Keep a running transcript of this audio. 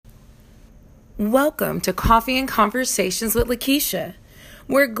Welcome to Coffee and Conversations with Lakeisha.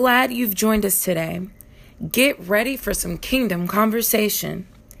 We're glad you've joined us today. Get ready for some kingdom conversation.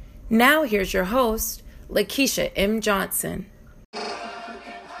 Now here's your host, Lakeisha M. Johnson.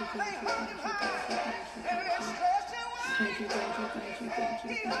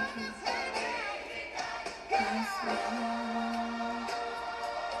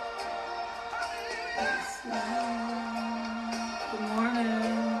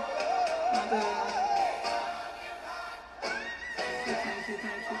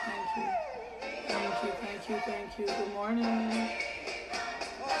 Thank you. Good morning.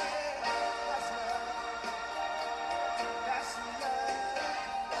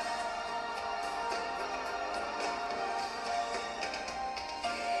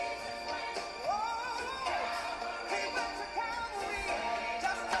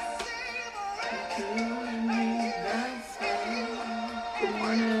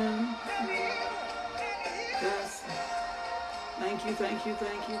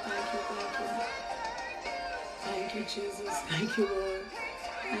 Thank you. Thank you, Jesus. Thank you, Lord.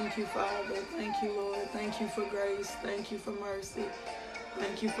 Thank you, Father. Thank you, Lord. Thank you for grace. Thank you for mercy.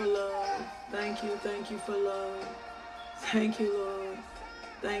 Thank you for love. Thank you for love. Thank you, Lord.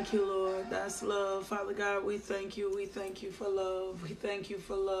 Thank you, Lord. That's love. Father God, we thank you. We thank you for love. We thank you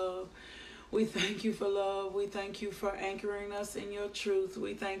for love. We thank you for love. We thank you for anchoring us in your truth.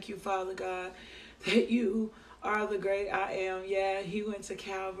 We thank you, Father God, that you are the great I am. Yeah, he went to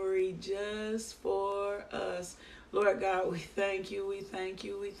Calvary just for us. Lord God, we thank you. We thank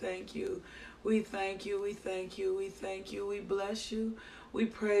you. We thank you. We thank you. We thank you. We thank you. We bless you. We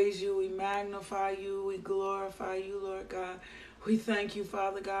praise you. We magnify you. We glorify you, Lord God. We thank you,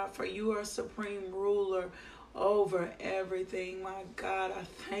 Father God, for you are supreme ruler over everything. My God, I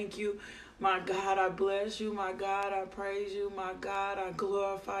thank you. My God, I bless you. My God, I praise you. My God, I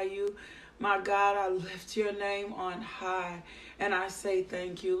glorify you. My God, I lift your name on high, and I say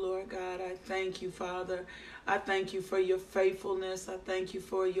thank you, Lord God. I thank you, Father. I thank you for your faithfulness. I thank you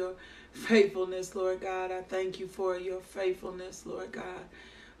for your faithfulness, Lord God. I thank you for your faithfulness, Lord God.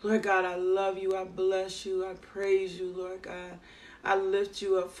 Lord God, I love you. I bless you. I praise you, Lord God. I lift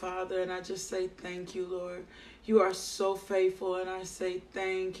you up, Father, and I just say thank you, Lord. You are so faithful, and I say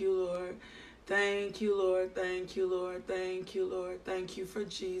thank you, Lord. Thank you, Lord. Thank you, Lord. Thank you, Lord. Thank you for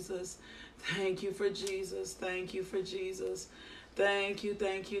Jesus. Thank you for Jesus. Thank you for Jesus. Thank you,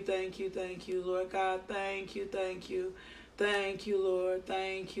 Lord God. Thank you. Thank you, Lord.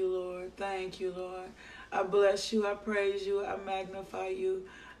 Thank you, Lord. Thank you, Lord. I bless you. I praise you. I magnify you.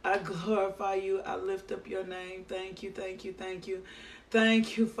 I glorify you. I lift up your name. Thank you. Thank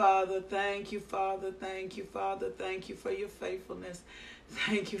you, Father. Thank you, Father. Thank you, Father. Thank you for your faithfulness.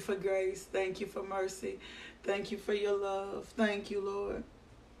 Thank you for grace. Thank you for mercy. Thank you for your love. Thank you, Lord.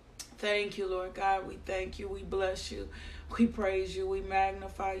 Thank you, Lord God. We thank you. We bless you. We praise you. We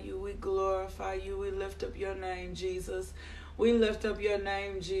magnify you. We glorify you. We lift up your name, Jesus. We lift up your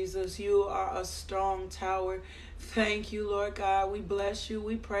name, Jesus. You are a strong tower. Thank you, Lord God. We bless you.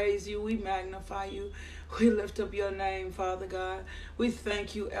 We praise you. We magnify you. We lift up your name, Father God. We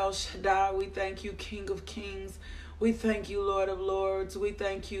thank you, El Shaddai. We thank you, King of Kings. We thank you, Lord of Lords. We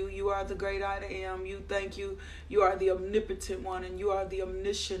thank you. You are the great I am. You thank you. You are the omnipotent one, and you are the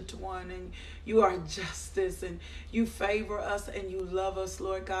omniscient one, and you are justice, and you favor us, and you love us,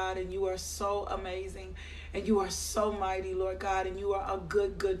 Lord God, and you are so amazing, and you are so mighty, Lord God, and you are a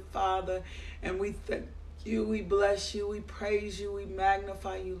good, good Father, and we thank you. We bless you. We praise you. We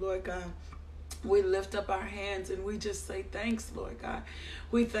magnify you, Lord God. We lift up our hands and we just say thanks, Lord God.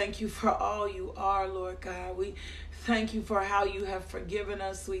 We thank you for all you are, Lord God. We thank you for how you have forgiven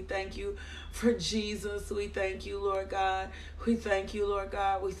us. We thank you for Jesus. We thank you, Lord God. We thank you, Lord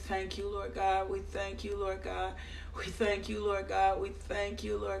God. We thank you, Lord God. We thank you, Lord God. We thank you, Lord God. We thank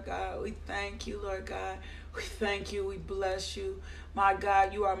you, Lord God. We thank you, Lord God. We thank you. We bless you. My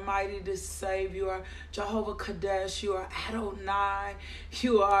God, you are mighty to save. You are Jehovah Kadesh. You are Adonai.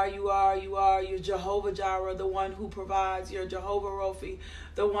 You are. You're Jehovah Jireh, the one who provides. You're Jehovah Rophi,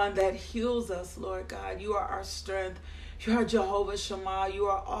 the one that heals us, Lord God. You are our strength. You are Jehovah Shammah. You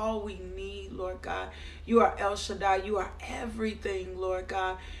are all we need, Lord God. You are El Shaddai. You are everything, Lord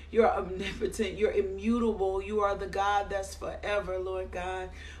God. You are omnipotent. You're immutable. You are the God that's forever, Lord God.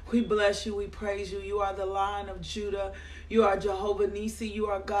 We bless you. We praise you. You are the Lion of Judah. You are Jehovah Nissi. You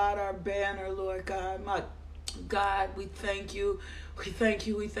are God, our banner, Lord God. My God, we thank you. We thank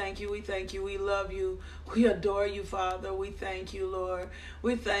you. We thank you. We thank you. We love you. We adore you, Father. We thank you, Lord.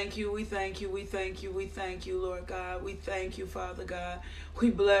 We thank you. We thank you. We thank you. We thank you, Lord God. We thank you, Father God. We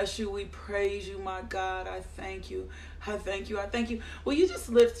bless you. We praise you, my God. I thank you. I thank you. I thank you. Will you just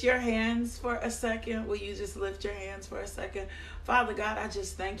lift your hands for a second? Will you just lift your hands for a second? Father God, I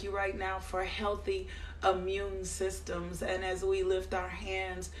just thank you right now for healthy immune systems. And as we lift our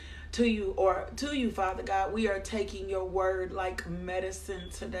hands to you, Father God, we are taking your word like medicine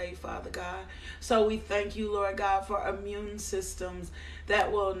today, Father God. So we thank you, Lord God, for immune systems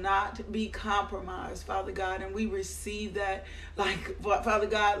that will not be compromised, Father God. And we receive that, like, Father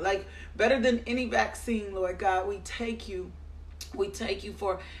God, like better than any vaccine, Lord God. We take you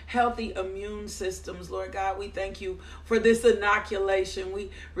for healthy immune systems, Lord God. We thank you for this inoculation.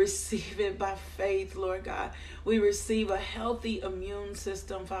 We receive it by faith, Lord God. We receive a healthy immune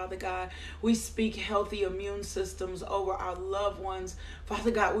system, Father God. We speak healthy immune systems over our loved ones, Father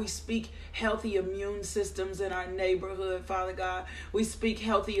God. We speak healthy immune systems in our neighborhood, Father God. We speak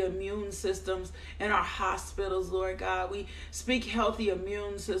healthy immune systems in our hospitals, Lord God. We speak healthy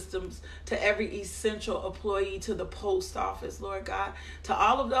immune systems to every essential employee, to the post office, Lord God, to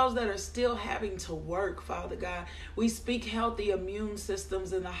all of those that are still having to work, Father God. We speak healthy immune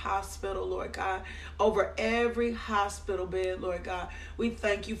systems in the hospital, Lord God, over every hospital bed, Lord God. We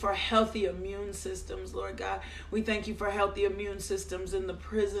thank you for healthy immune systems, Lord God. We thank you for healthy immune systems in the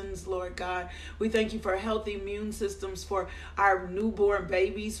prisons, Lord God. We thank you for healthy immune systems for our newborn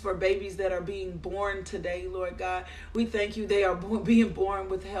babies, for babies that are being born today, Lord God. We thank you they are being born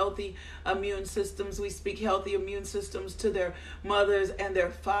with healthy immune systems. We speak healthy immune systems to their mothers and their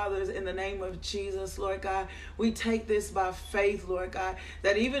fathers in the name of Jesus, Lord God. We take this by faith, Lord God,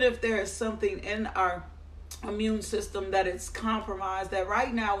 that even if there is something in our immune system that it's compromised, that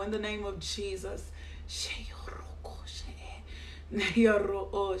right now in the name of Jesus,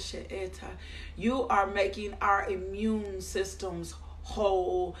 you are making our immune systems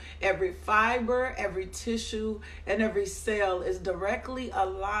whole. Every fiber, every tissue, and every cell is directly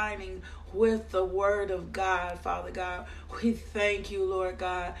aligning with the word of God, Father God. We thank you, Lord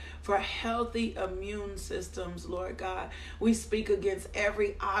God, for healthy immune systems, Lord God. We speak against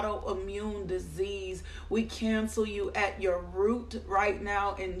every autoimmune disease. We cancel you at your root right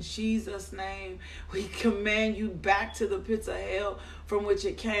now in Jesus' name. We command you back to the pits of hell from which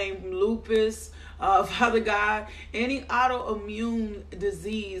it came. Lupus, Father God, any autoimmune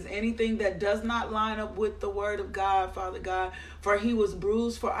disease, anything that does not line up with the word of God, Father God, for he was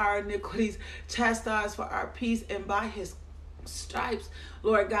bruised for our iniquities, chastised for our peace, and by his stripes,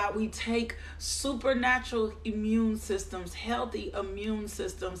 Lord God, we take supernatural immune systems, healthy immune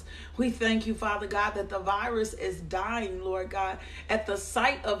systems. We thank you, Father God, that the virus is dying, Lord God, at the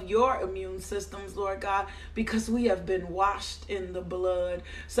sight of your immune systems, Lord God, because we have been washed in the blood.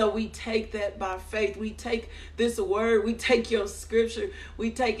 So we take that by faith. We take this word, we take your scripture, we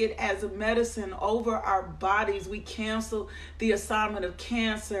take it as a medicine over our bodies. We cancel the assignment of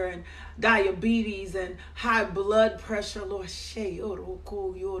cancer and diabetes and high blood pressure, Lord.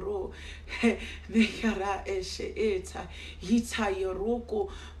 Yoro neyara eshe eta yita yoroko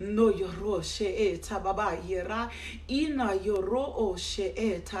no yoro she eta baba yera ina yoro o she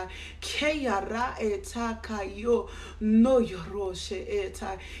eta keyara eta kayo no yoro she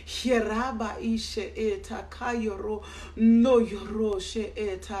eta yeraba ishe eta kayoro no yoro she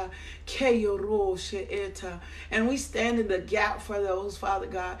eta keyoro she eta. And we stand in the gap for those, Father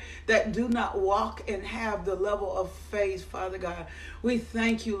God, that do not walk and have the level of faith, Father God. We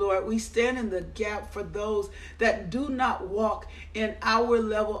thank you, Lord. We stand in the gap for those that do not walk in our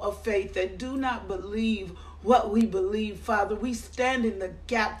level of faith, that do not believe what we believe, Father. We stand in the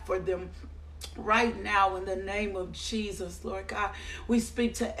gap for them right now in the name of Jesus, Lord God. We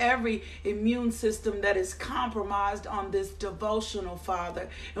speak to every immune system that is compromised on this devotional, Father.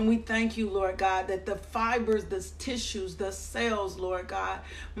 And we thank you, Lord God, that the fibers, the tissues, the cells, Lord God,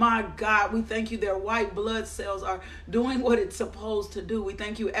 my God, we thank you their white blood cells are doing what it's supposed to do. We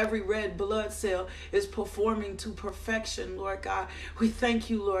thank you every red blood cell is performing to perfection, Lord God. We thank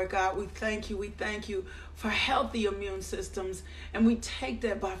you, Lord God. We thank you for healthy immune systems. And we take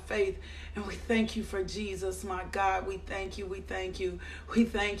that by faith. And we thank you for Jesus, my God. We thank you. We thank you. We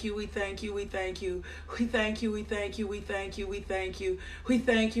thank you. We thank you. We thank you. We thank you. We thank you. We thank you. We thank you. We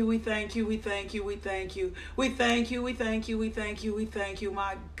thank you. We thank you. We thank you. We thank you. We thank you. We thank you. We thank you. We thank you,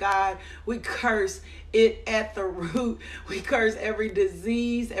 my God. We curse it at the root. We curse every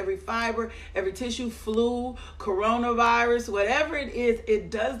disease, every fiber, every tissue, flu, coronavirus, whatever it is,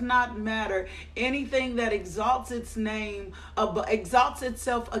 it does not matter. Anything that exalts exalts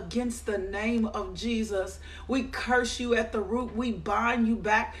itself against the name of Jesus, we curse you at the root. We bind you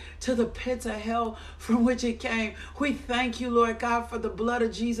back to the pits of hell from which it came. We thank you, Lord God, for the blood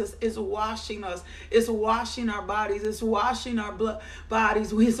of Jesus is washing us. It's washing our bodies. It's washing our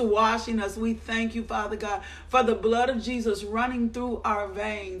bodies. It's washing us. We thank you, Father God, for the blood of Jesus running through our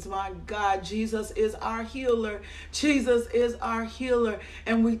veins. My God, Jesus is our healer. Jesus is our healer.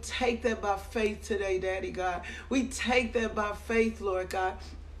 And we take that by faith today, Daddy God. We take that by faith, Lord God.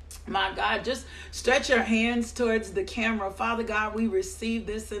 My God, just stretch your hands towards the camera. Father God, we receive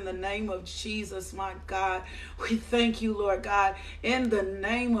this in the name of Jesus, my God. We thank you, Lord God, in the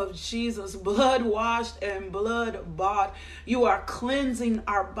name of Jesus, blood washed and blood bought. You are cleansing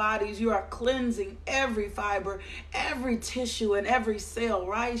our bodies. You are cleansing every fiber, every tissue, and every cell.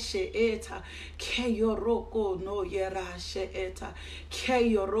 Right?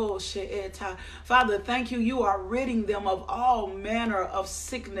 Father, thank you. You are ridding them of all manner of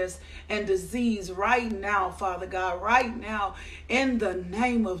sickness and disease right now, Father God, right now, in the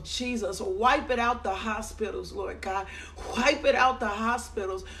name of Jesus. Wipe it out the hospitals, Lord God. Wipe it out the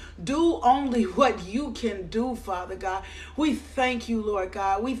hospitals. Do only what you can do, Father God. We thank you, Lord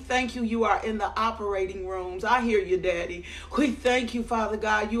God. We thank you. You are in the operating rooms. I hear you, Daddy. We thank you, Father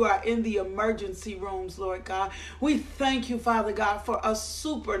God. You are in the emergency rooms, Lord God. We thank you, Father God, for a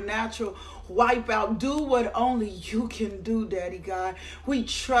supernatural wipe out. Do what only you can do, Daddy God. We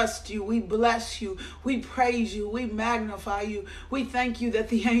trust you. We bless you. We praise you. We magnify you. We thank you that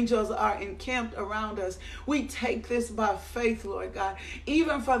the angels are encamped around us. We take this by faith, Lord God.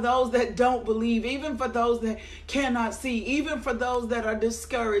 Even for those that don't believe, even for those that cannot see, even for those that are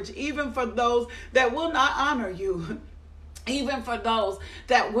discouraged, even for those that will not honor you. Even for those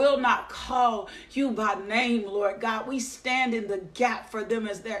that will not call you by name, Lord God, we stand in the gap for them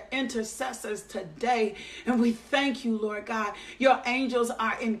as their intercessors today. And we thank you, Lord God. Your angels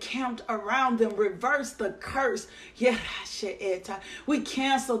are encamped around them. Reverse the curse. We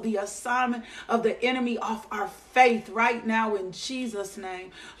cancel the assignment of the enemy off our faith right now in Jesus' name.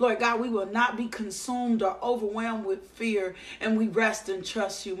 Lord God, we will not be consumed or overwhelmed with fear, and we rest and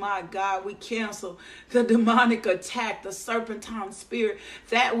trust you. My God, we cancel the demonic attack, the serpentine spirit,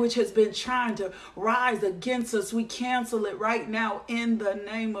 that which has been trying to rise against us. We cancel it right now in the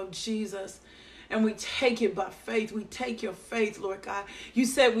name of Jesus. And we take it by faith. We take your faith, Lord God. You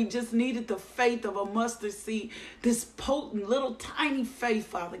said we just needed the faith of a mustard seed, this potent little tiny faith,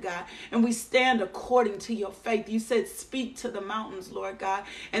 Father God. And we stand according to your faith. You said speak to the mountains, Lord God,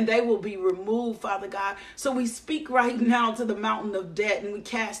 and they will be removed, Father God. So we speak right now to the mountain of debt and we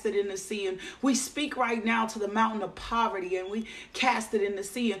cast it in the sea. And we speak right now to the mountain of poverty and we cast it in the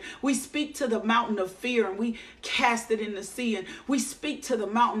sea. And we speak to the mountain of fear and we cast it in the sea. And we speak to the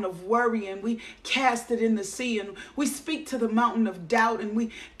mountain of worry and we cast it in the sea. And we speak to the mountain of doubt and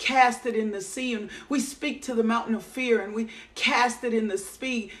we cast it in the sea. And we speak to the mountain of fear and we cast it in the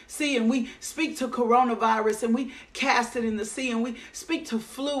sea. And we speak to coronavirus and we cast it in the sea. And we speak to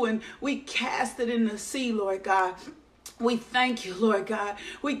flu and we cast it in the sea, Lord God. We thank you, Lord God.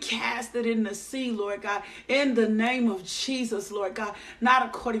 We cast it in the sea, Lord God, in the name of Jesus, Lord God, not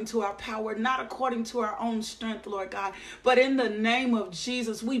according to our power, not according to our own strength, Lord God, but in the name of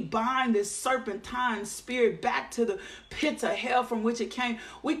Jesus, we bind this serpentine spirit back to the pits of hell from which it came.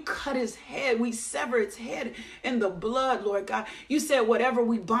 We cut his head. We sever its head in the blood, Lord God. You said whatever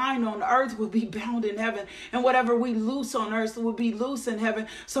we bind on earth will be bound in heaven, and whatever we loose on earth will be loose in heaven.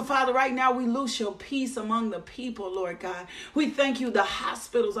 So, Father, right now we loose your peace among the people, Lord God. We thank you the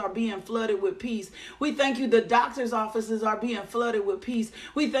hospitals are being flooded with peace. We thank you the doctor's offices are being flooded with peace.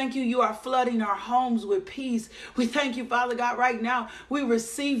 We thank you are flooding our homes with peace. We thank you, Father God, right now we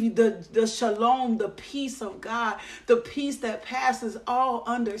receive the shalom, the peace of God, the peace that passes all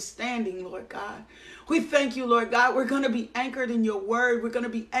understanding, Lord God. We thank you, Lord God. We're going to be anchored in your word. We're going to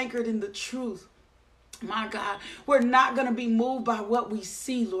be anchored in the truth. My God, we're not going to be moved by what we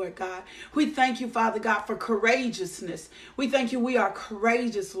see, Lord God. We thank you, Father God, for courageousness. We thank you we are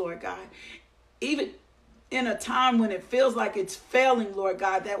courageous, Lord God. Even in a time when it feels like it's failing, Lord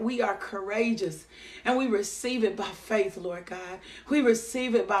God, that we are courageous and we receive it by faith, Lord God. We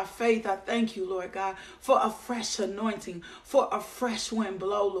receive it by faith. I thank you, Lord God, for a fresh anointing, for a fresh wind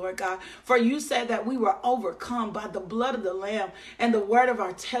blow, Lord God. For you said that we were overcome by the blood of the Lamb and the word of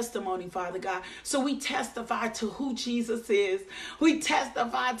our testimony, Father God. So we testify to who Jesus is. We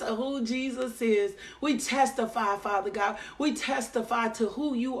testify to who Jesus is. We testify, Father God. We testify to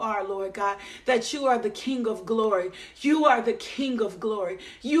who you are, Lord God, that you are the King King of glory. You are the King of glory.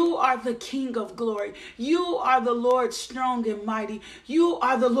 You are the King of glory. You are the Lord strong and mighty. You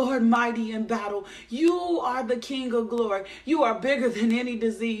are the Lord mighty in battle. You are the King of glory. You are bigger than any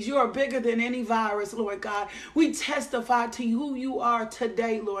disease. You are bigger than any virus, Lord God. We testify to who you are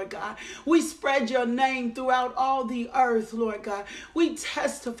today, Lord God. We spread your name throughout all the earth, Lord God. We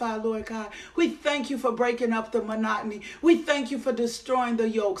testify, Lord God. We thank you for breaking up the monotony. We thank you for destroying the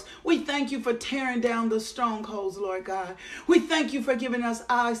yokes. We thank you for tearing down the strongholds, Lord God. We thank you for giving us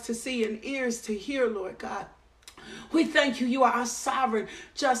eyes to see and ears to hear, Lord God. We thank you. You are our sovereign,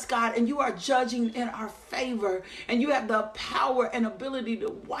 just God, and you are judging in our favor. And you have the power and ability to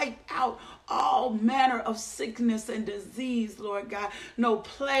wipe out all manner of sickness and disease, Lord God. No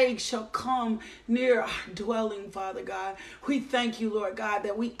plague shall come near our dwelling, Father God. We thank you, Lord God,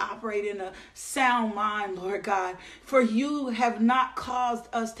 that we operate in a sound mind, Lord God. For you have not caused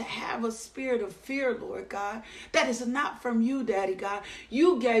us to have a spirit of fear, Lord God. That is not from you, Daddy God.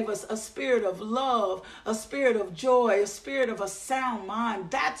 You gave us a spirit of love, a spirit of joy, a spirit of a sound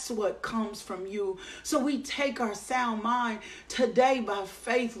mind. That's what comes from you. So we take our sound mind today by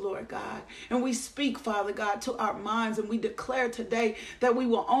faith, Lord God. And we speak, Father God, to our minds, and we declare today that we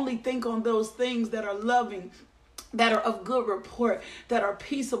will only think on those things that are loving, that are of good report, that are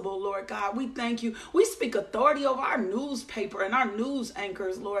peaceable, Lord God. We thank you. We speak authority over our newspaper and our news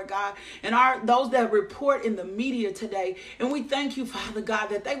anchors, Lord God, and those that report in the media today. And we thank you, Father God,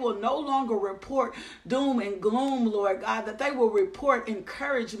 that they will no longer report doom and gloom, Lord God, that they will report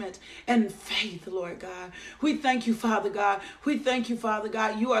encouragement and faith, Lord God. We thank you, Father God. We thank you, Father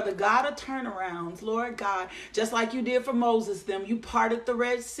God. You are the God of turnarounds, Lord God, just like you did for Moses them. You parted the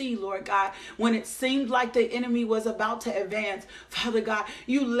Red Sea, Lord God, when it seemed like the enemy was about to advance. Father God,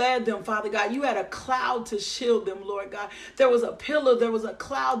 you led them, Father God. You had a cloud to shield them, Lord God. There was a pillar, there was a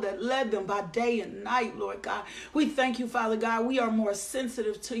cloud that led them by day and night, Lord God. We thank you, Father God. We are more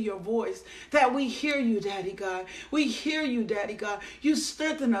sensitive to your voice, that we hear you, Daddy God. We hear you, Daddy God. You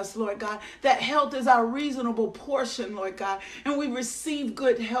strengthen us, Lord God. That health is our reasonable portion, Lord God. And we receive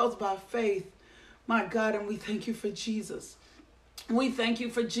good health by faith, my God. And we thank you for Jesus. We thank you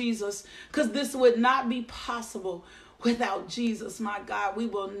for Jesus, because this would not be possible without Jesus, my God. We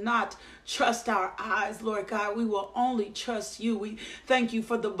will not trust our eyes, Lord God. We will only trust you. We thank you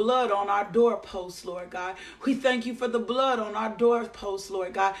for the blood on our doorposts, Lord God. We thank you for the blood on our doorposts,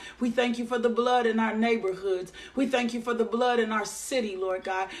 Lord God. We thank you for the blood in our neighborhoods. We thank you for the blood in our city, Lord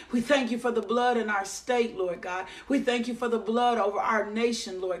God. We thank you for the blood in our state, Lord God. We thank you for the blood over our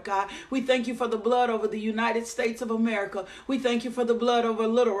nation, Lord God. We thank you for the blood over the United States of America. We thank you for the blood over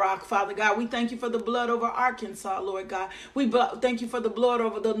Little Rock, Father God. We thank you for the blood over Arkansas, Lord God. We thank you for the blood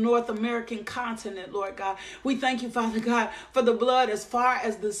over the North American continent, Lord God. We thank you, Father God, for the blood as far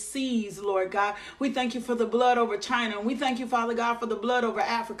as the seas, Lord God. We thank you for the blood over China. And we thank you, Father God, for the blood over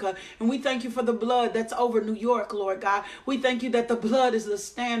Africa. And we thank you for the blood that's over New York, Lord God. We thank you that the blood is the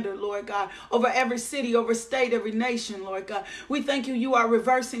standard, Lord God, over every city, over state, every nation, Lord God. We thank you. You are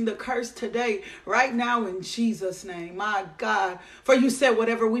reversing the curse today, right now, in Jesus' name, my God. For you said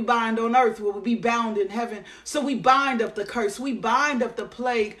whatever we bind on earth will be bound in heaven. So we bind up the curse. We bind up the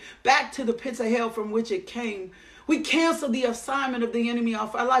plague back to the pits of hell from which it came. We cancel the assignment of the enemy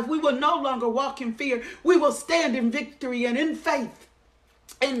off our life. We will no longer walk in fear. We will stand in victory and in faith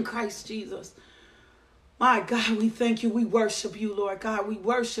in Christ Jesus. My God, we thank you. We worship you, Lord God. We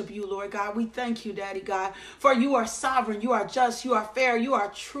worship you, Lord God. We thank you, Daddy God, for you are sovereign. You are just. You are fair. You are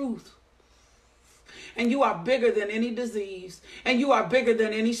truth. And you are bigger than any disease. And you are bigger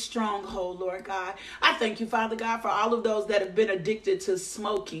than any stronghold, Lord God. I thank you, Father God, for all of those that have been addicted to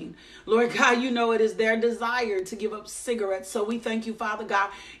smoking. Lord God, you know it is their desire to give up cigarettes. So we thank you, Father God.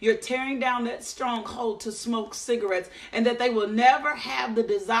 You're tearing down that stronghold to smoke cigarettes, and that they will never have the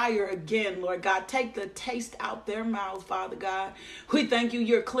desire again, Lord God. Take the taste out their mouth, Father God. We thank you.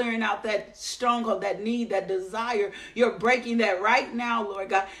 You're clearing out that stronghold, that need, that desire. You're breaking that right now, Lord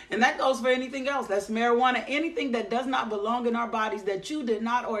God. And that goes for anything else. That's marijuana, anything that does not belong in our bodies, that you did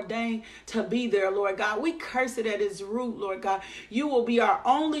not ordain to be there, Lord God. We curse it at its root, Lord God. You will be our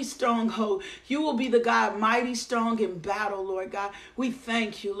only stronghold. You will be the God mighty strong in battle, Lord God. We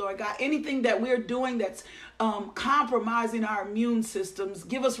thank you, Lord God. Anything that we're doing that's compromising our immune systems,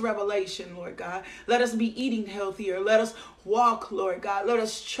 give us revelation, Lord God. Let us be eating healthier. Let us walk, Lord God. Let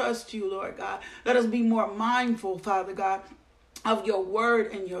us trust you, Lord God. Let us be more mindful, Father God, of your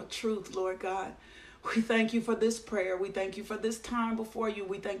word and your truth, Lord God. We thank you for this prayer. We thank you for this time before you.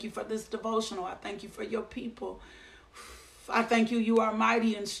 We thank you for this devotional. I thank you for your people. I thank you. You are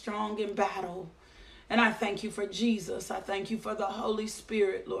mighty and strong in battle. And I thank you for Jesus. I thank you for the Holy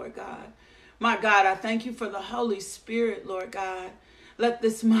Spirit, Lord God. My God, I thank you for the Holy Spirit, Lord God. Let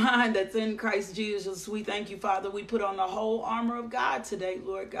this mind that's in Christ Jesus, we thank you, Father. We put on the whole armor of God today,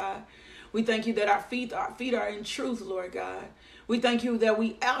 Lord God. We thank you that our feet are in truth, Lord God. We thank you that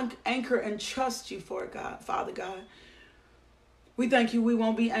we anchor and trust you for God, Father God. We thank you we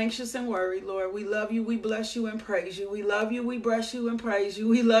won't be anxious and worried, Lord. We love you, we bless you and praise you. We love you, we bless you and praise you.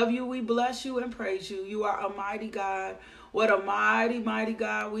 We love you, we bless you and praise you. You are a mighty God. What a mighty, mighty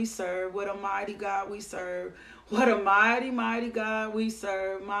God we serve. What a mighty God we serve. What a mighty, mighty God we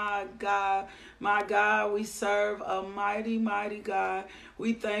serve. My God, we serve a mighty, mighty God.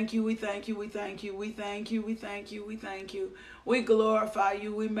 We thank you, we thank you, we thank you, we thank you, we thank you, we thank you. We glorify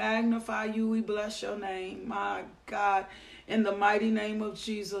you, we magnify you, we bless your name. My God, in the mighty name of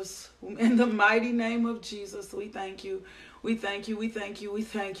Jesus, in the mighty name of Jesus, we thank you. We thank you, we thank you, we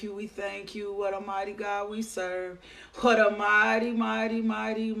thank you, we thank you. What a mighty God we serve. What a mighty, mighty,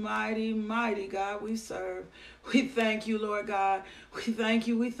 mighty, mighty, mighty God we serve. We thank you, Lord God. We thank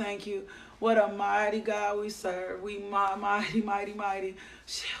you, we thank you. What a mighty God we serve. We mighty, mighty, mighty.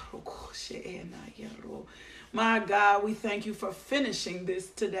 My God, we thank you for finishing this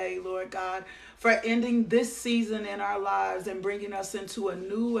today, Lord God, for ending this season in our lives and bringing us into a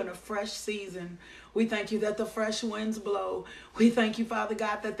new and a fresh season. We thank you that the fresh winds blow. We thank you, Father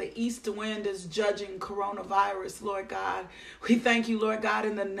God, that the east wind is judging coronavirus, Lord God. We thank you, Lord God,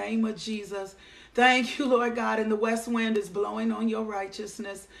 in the name of Jesus. Thank you, Lord God, and the west wind is blowing on your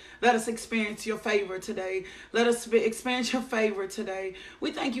righteousness. Let us experience your favor today. Let us experience your favor today.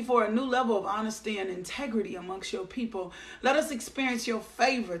 We thank you for a new level of honesty and integrity amongst your people. Let us experience your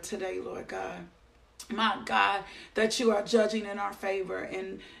favor today, Lord God. My God, that you are judging in our favor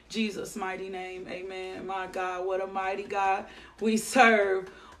in Jesus' mighty name. Amen. My God, what a mighty God we serve.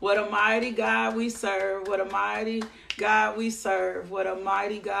 What a mighty God we serve. What a mighty God we serve. What a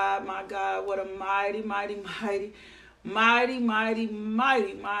mighty God, my God. What a mighty, mighty, mighty, mighty, mighty,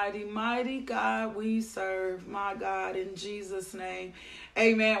 mighty, mighty, mighty God we serve. My God, in Jesus' name.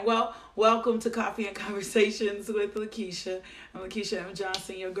 Amen. Well, welcome to Coffee and Conversations with Lakeisha. I'm Lakeisha M.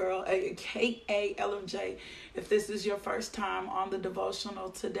 Johnson, your girl, aka LMJ. If this is your first time on the devotional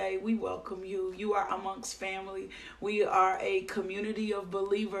today, we welcome you. You are amongst family. We are a community of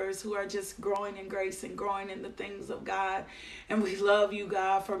believers who are just growing in grace and growing in the things of God. And we love you,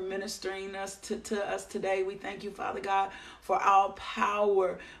 God, for ministering to us today. We thank you, Father God, for all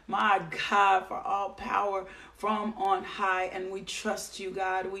power. My God, for all power from on high. And we trust you,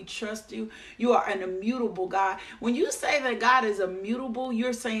 God. We trust you. You are an immutable God. When you say that God is immutable,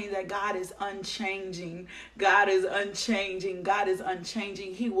 you're saying that God is unchanging. God is unchanging. God is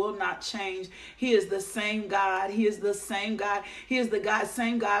unchanging. He will not change. He is the same God. He is the same God. He is the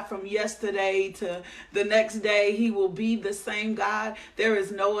same God from yesterday to the next day. He will be the same God. There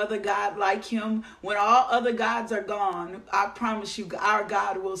is no other God like him. When all other gods are gone, I promise you, our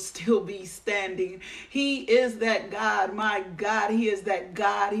God will still be standing. He is that God. My God, he is that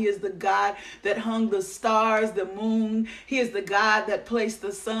God. He is the God that hung the stars, the moon. He is the God that placed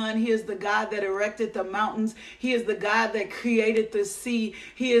the sun. He is the God that erected the mountains. He is the God that created the sea.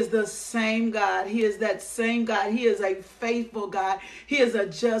 He is the same God. He is that same God. He is a faithful God. He is a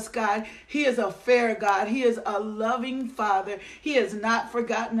just God. He is a fair God. He is a loving Father. He has not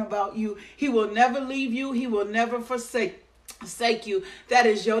forgotten about you. He will never leave you. He will never forsake you. That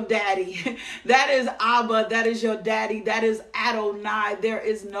is your daddy. That is Abba. That is your daddy. That is Adonai. There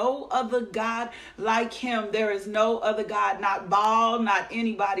is no other God like him. There is no other God, not Baal, not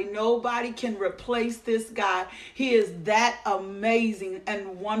anybody. Nobody can replace this God. He is that amazing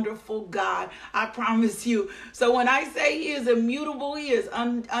and wonderful God. I promise you. So when I say he is immutable, he is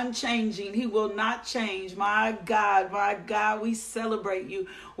unchanging. He will not change. My God, we celebrate you.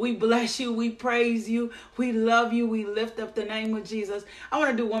 We bless you. We praise you. We love you. We lift up the name of Jesus. I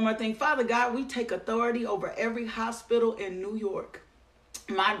want to do one more thing. Father God, we take authority over every hospital in New York.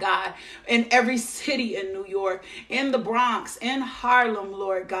 My God, in every city in New York, in the Bronx, in Harlem,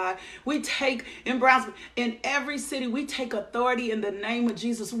 Lord God, we take in Brownsville, in every city, we take authority in the name of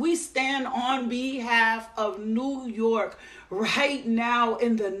Jesus. We stand on behalf of New York right now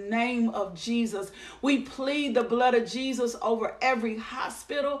in the name of Jesus. We plead the blood of Jesus over every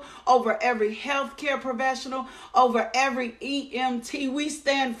hospital, over every healthcare professional, over every EMT. We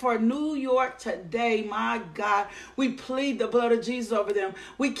stand for New York today, my God. We plead the blood of Jesus over them.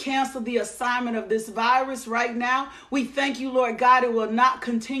 We cancel the assignment of this virus right now. We thank you, Lord God, it will not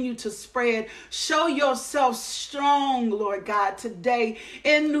continue to spread. Show yourself strong, Lord God, today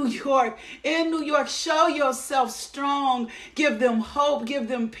in New York. In New York, show yourself strong. Give them hope, give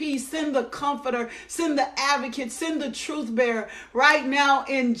them peace. Send the comforter, send the advocate, send the truth bearer right now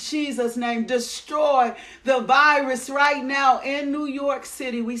in Jesus' name. Destroy the virus right now in New York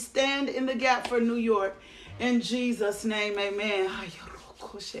City. We stand in the gap for New York. In Jesus' name, amen.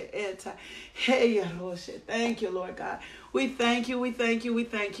 Thank you, Lord God. We thank you, we thank you, we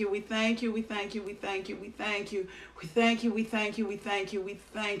thank you, we thank you, we thank you, we thank you, we thank you, we thank you, we thank you, we thank you, we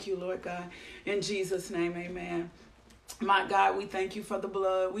thank you, Lord God. In Jesus' name, amen. My God, we thank you for the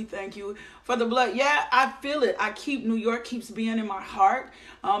blood. We thank you for the blood. Yeah, I feel it. New York keeps being in my heart.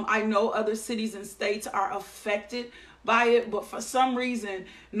 I know other cities and states are affected by it, but for some reason,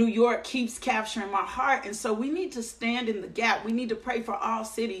 New York keeps capturing my heart. And so we need to stand in the gap. We need to pray for all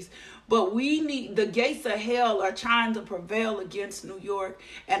cities. But the gates of hell are trying to prevail against New York.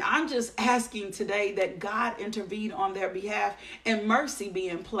 And I'm just asking today that God intervene on their behalf and mercy be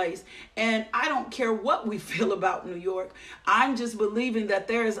in place. And I don't care what we feel about New York. I'm just believing that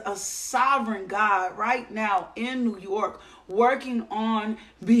there is a sovereign God right now in New York working on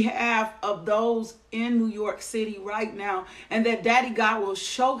behalf of those in New York City right now, and that Daddy God will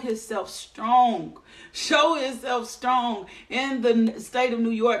show himself strong in the state of New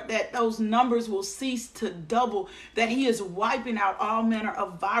York, that those numbers will cease to double, that he is wiping out all manner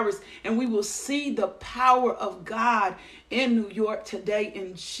of virus, and we will see the power of God in New York today.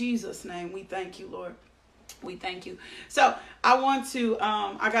 In Jesus' name, we thank you, Lord. We thank you. So I want to,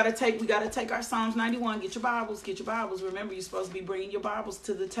 we got to take our Psalms 91. Get your Bibles. Remember, you're supposed to be bringing your Bibles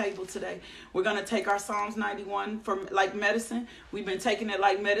to the table today. We're going to take our Psalms 91 from like medicine. We've been taking it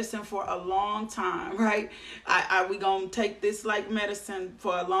like medicine for a long time, right? We're going to take this like medicine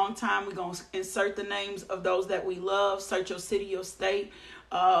for a long time. We're going to insert the names of those that we love. Search your city, your state.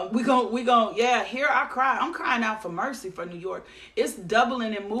 Hear our cry. I'm crying out for mercy for New York. It's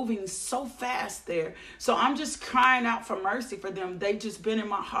doubling and moving so fast there. So I'm just crying out for mercy for them. They've just been in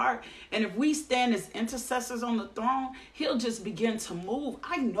my heart. And if we stand as intercessors on the throne, he'll just begin to move.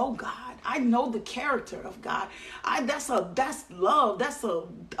 I know God. I know the character of God. That's love. That's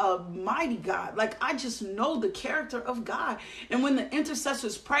a mighty God. Like, I just know the character of God. And when the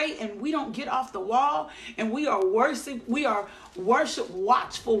intercessors pray and we don't get off the wall and we are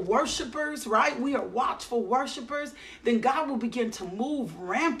watchful worshipers, right? We are watchful worshipers. Then God will begin to move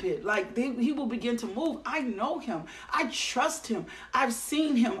rampant. Like he will begin to move. I know him. I trust him. I've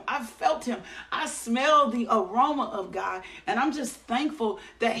seen him. I've felt him. I smell the aroma of God. And I'm just thankful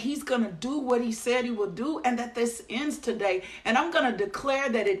that he's going to do what he said he will do, and that this ends today. And I'm going to declare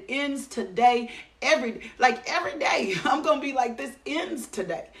that it ends today. Every day, I'm going to be like, this ends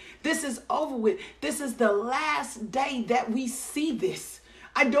today. This is over with. This is the last day that we see this.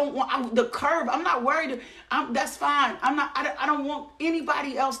 I don't want the curve. I'm not worried. That's fine. I don't want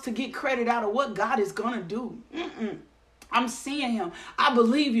anybody else to get credit out of what God is going to do. I'm seeing him. I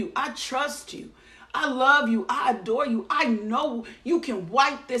believe you. I trust you. I love you. I adore you. I know you can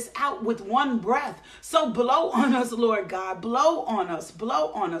wipe this out with one breath. So blow on us, Lord God. Blow on us.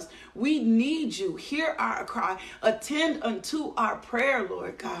 Blow on us. We need you. Hear our cry. Attend unto our prayer,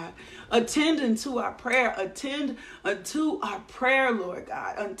 Lord God. Attend unto our prayer. Attend unto our prayer, Lord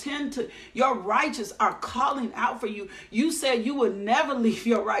God. Attend to your righteous are calling out for you. You said you would never leave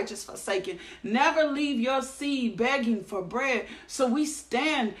your righteous forsaken. Never leave your seed begging for bread. So we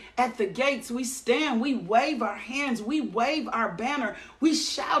stand at the gates. We stand. We wave our hands. We wave our banner. We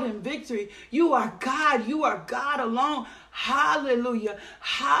shout in victory. You are God. You are God alone. Hallelujah.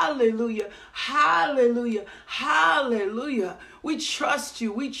 Hallelujah. Hallelujah. Hallelujah. We trust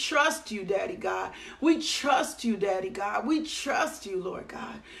you. We trust you, Daddy God. We trust you, Daddy God. We trust you, Lord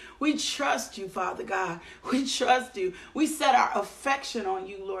God. We trust you, Father God. We trust you. We set our affection on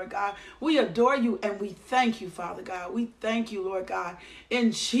you, Lord God. We adore you and we thank you, Father God. We thank you, Lord God,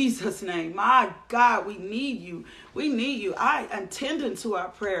 in Jesus' name. My God, we need you. We need you. I attend unto our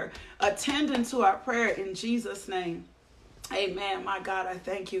prayer. Attend unto our prayer in Jesus' name. Amen. My God, I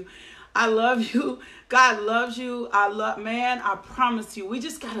thank you. I love you. God loves you. I promise you, we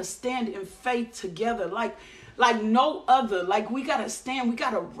just got to stand in faith together. Like like no other. Like we got to stand, we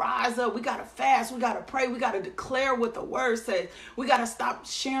got to rise up, we got to fast, we got to pray, we got to declare what the word says. We got to stop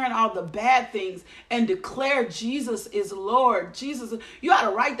sharing all the bad things and declare Jesus is Lord. You got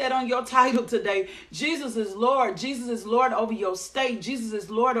to write that on your title today. Jesus is Lord. Jesus is Lord over your state. Jesus is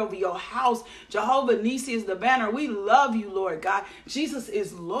Lord over your house. Jehovah Nissi is the banner. We love you, Lord God. Jesus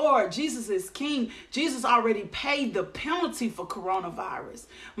is Lord. Jesus is King. Jesus already paid the penalty for coronavirus.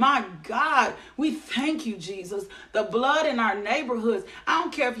 My God, we thank you, Jesus. The blood in our neighborhoods. I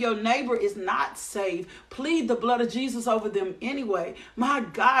don't care if your neighbor is not saved. Plead the blood of Jesus over them anyway. My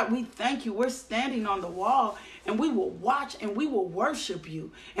God, we thank you. We're standing on the wall, and we will watch and we will worship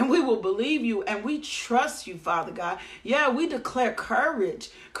you and we will believe you and we trust you, Father God. Yeah, we declare courage.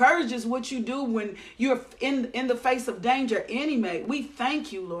 Courage is what you do when you're in the face of danger anyway. We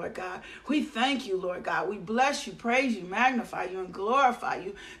thank you, Lord God. We thank you, Lord God. We bless you, praise you, magnify you, and glorify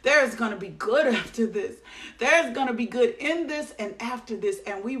you. There is going to be good after this. There's going to be good in this and after this,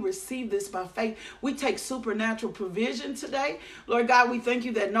 and we receive this by faith. We take supernatural provision today. Lord God, we thank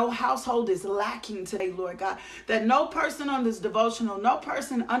you that no household is lacking today, Lord God. That no person on this devotional, no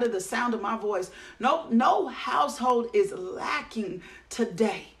person under the sound of my voice, no household is lacking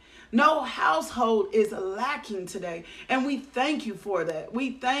today. No household is lacking today. And we thank you for that.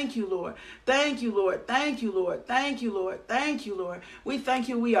 We thank you, Lord. Thank you, Lord. Thank you, Lord. Thank you, Lord. Thank you, Lord. We thank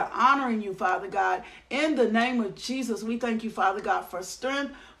you. We are honoring you, Father God. In the name of Jesus, we thank you, Father God, for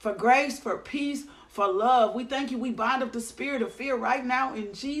strength, for grace, for peace, for love. We thank you. We bind up the spirit of fear right now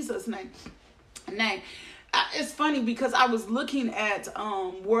in Jesus' name. It's funny because I was looking at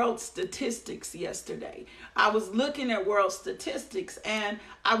world statistics yesterday. I was looking at world statistics, and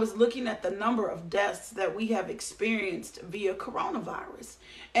I was looking at the number of deaths that we have experienced via coronavirus.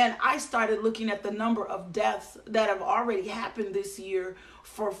 And I started looking at the number of deaths that have already happened this year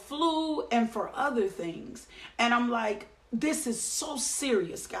for flu and for other things. And I'm like, this is so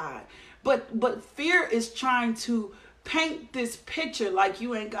serious, God. But fear is trying to paint this picture like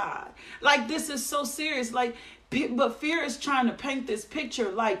you ain't God. Like this is so serious. But fear is trying to paint this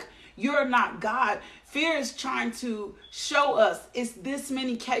picture like you're not God. Fear is trying to show us it's this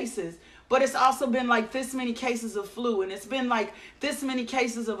many cases, but it's also been like this many cases of flu, and it's been like this many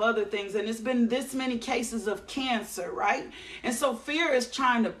cases of other things, and it's been this many cases of cancer, right? And so fear is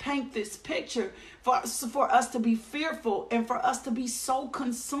trying to paint this picture for us to be fearful and for us to be so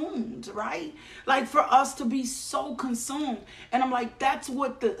consumed, right? Like for us to be so consumed. And I'm like, that's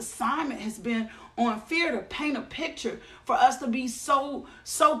what the assignment has been on fear, to paint a picture for us to be so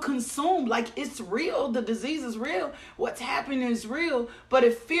consumed. Like it's real. The disease is real. What's happening is real. But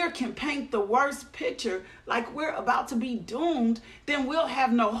if fear can paint the worst picture, like we're about to be doomed, then we'll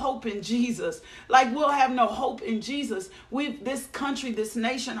have no hope in Jesus. Like we'll have no hope in Jesus. This country, this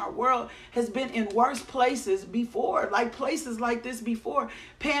nation, our world has been in worse places before, like places like this before,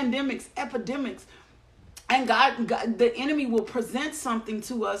 pandemics, epidemics. And God, the enemy will present something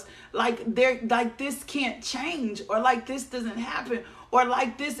to us like this can't change, or like this doesn't happen, or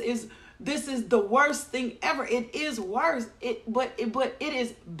like this is the worst thing ever. It is worse. But it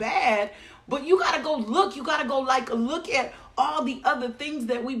is bad. But you gotta go look. You gotta go look at all the other things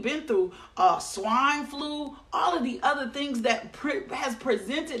that we've been through. Swine flu, all of the other things that has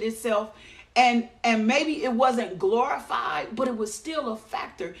presented itself. And maybe it wasn't glorified, but it was still a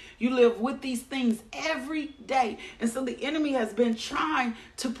factor. You live with these things every day. And so the enemy has been trying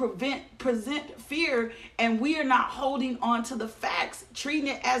to present fear, and we are not holding on to the facts, treating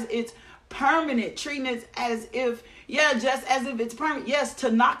it as it's permanent, treating it as if, just as if it's permanent. Yes,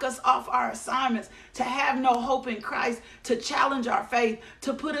 to knock us off our assignments, to have no hope in Christ, to challenge our faith,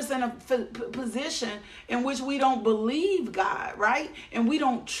 to put us in a position in which we don't believe God, right? And we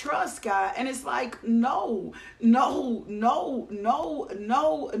don't trust God. And it's like, no.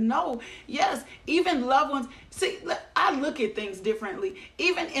 Yes, even loved ones. See, I look at things differently.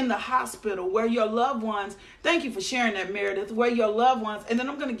 Even in the hospital where your loved ones, thank you for sharing that, Meredith, where your loved ones, and then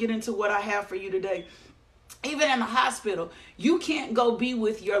I'm going to get into what I have for you today. Even in the hospital, you can't go be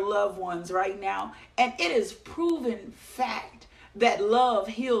with your loved ones right now. And it is proven fact that love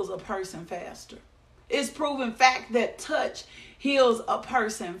heals a person faster. It's proven fact that touch heals a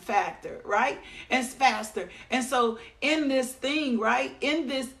person faster, right? And faster. And so in this thing, right? In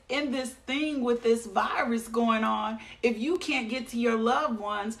this thing with this virus going on, if you can't get to your loved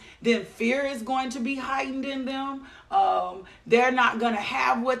ones, then fear is going to be heightened in them. They're not going to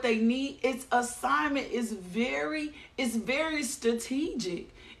have what they need. Its assignment is very strategic.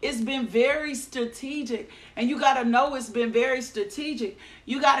 It's been very strategic. And you got to know it's been very strategic.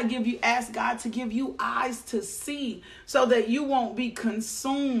 You got to ask God to give you eyes to see so that you won't be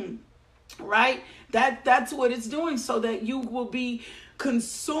consumed right? That's what it's doing, so that you will be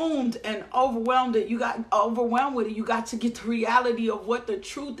consumed and overwhelmed. That you got overwhelmed with it. You got to get the reality of what the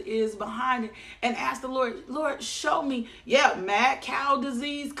truth is behind it, and ask the Lord, show me. Yeah, mad cow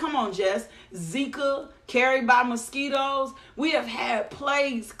disease. Come on, Jess. Zika, carried by mosquitoes. We have had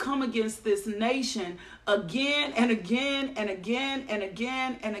plagues come against this nation again and again and again and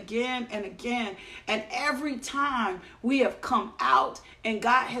again and again and again. And every time we have come out and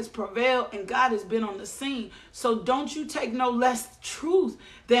God has prevailed and God has been on the scene. So don't you take no less truth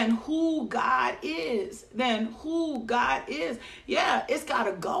than who God is. Yeah, it's got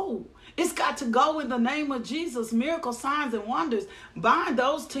to go. It's got to go in the name of Jesus. Miracle signs and wonders. Bind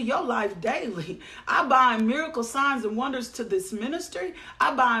those to your life daily. I bind miracle signs and wonders to this ministry.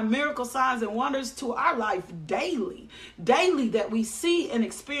 I bind miracle signs and wonders to our life daily. Daily, that we see and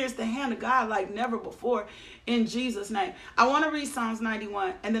experience the hand of God like never before, in Jesus' name. I want to read Psalms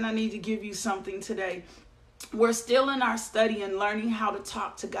 91, and then I need to give you something today. We're still in our study and learning how to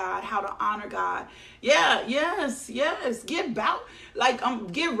talk to God, how to honor God. Yes. Get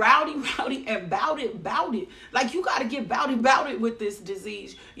rowdy and bout it. Like, you got to get bout it with this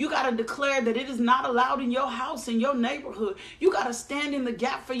disease. You got to declare that it is not allowed in your house, in your neighborhood. You got to stand in the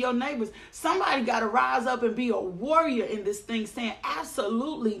gap for your neighbors. Somebody got to rise up and be a warrior in this thing, saying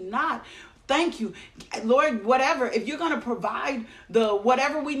absolutely not. Thank you, Lord. Whatever, if you're going to provide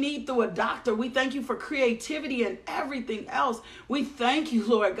whatever we need through a doctor, we thank you for creativity and everything else. We thank you,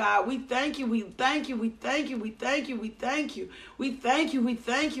 Lord God. We thank you. We thank you. We thank you. We thank you. We thank you. We thank you. We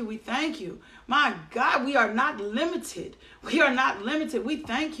thank you. We thank you. My God, we are not limited. We are not limited. We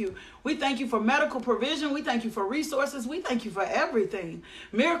thank you. We thank you for medical provision. We thank you for resources. We thank you for everything.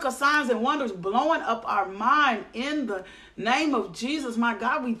 Miracle signs and wonders blowing up our mind in the name of Jesus. My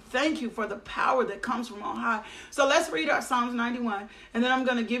God, we thank you for the power that comes from on high. So let's read our Psalms 91, and then I'm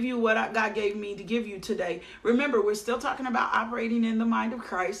going to give you what God gave me to give you today. Remember, we're still talking about operating in the mind of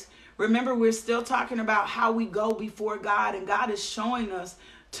Christ. Remember, we're still talking about how we go before God, and God is showing us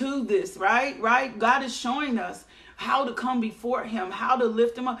to this, right? God is showing us how to come before him, how to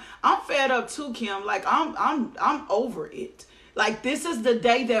lift him up. I'm fed up too, Kim. Like, I'm over it. Like, this is the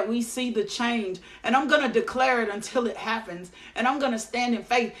day that we see the change, and I'm going to declare it until it happens, and I'm going to stand in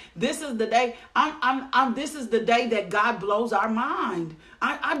faith. This is the day. This is the day that God blows our mind.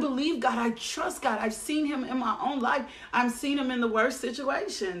 I believe God. I trust God. I've seen him in my own life. I've seen him in the worst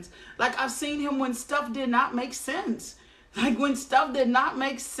situations. Like, I've seen him when stuff did not make sense. Like, when stuff did not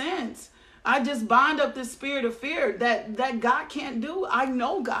make sense. I just bind up this spirit of fear that God can't do. I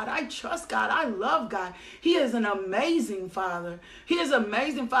know God. I trust God. I love God. He is an amazing Father. He is an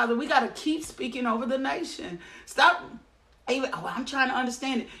amazing Father. We got to keep speaking over the nation. Stop. I'm trying to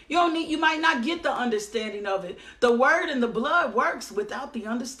understand it. You might not get the understanding of it. The word and the blood works without the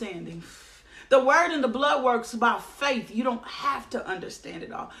understanding. The word and the blood works by faith. You don't have to understand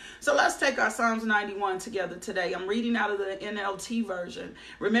it all. So let's take our Psalms 91 together today. I'm reading out of the NLT version.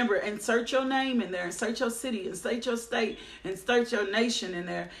 Remember, insert your name in there, insert your city, insert your state, insert your nation in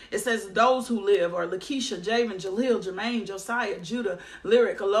there. It says those who live, or Lakeisha, Javen, Jaleel, Jermaine, Josiah, Judah,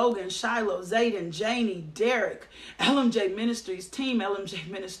 Lyric, Logan, Shiloh, Zayden, Janie, Derek, LMJ Ministries, Team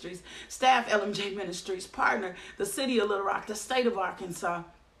LMJ Ministries, Staff LMJ Ministries, Partner, the City of Little Rock, the State of Arkansas.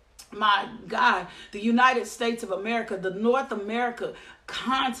 My God, the United States of America, the North America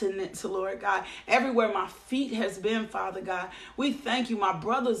continent, Lord God, everywhere my feet has been, Father God. We thank you, my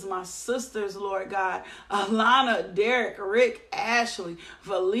brothers, my sisters, Lord God, Alana, Derek, Rick, Ashley,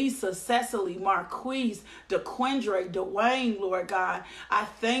 Valisa, Cecily, Marquise, DeQuindre, Dwayne, Lord God. I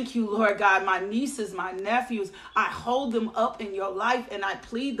thank you, Lord God, my nieces, my nephews. I hold them up in your life, and I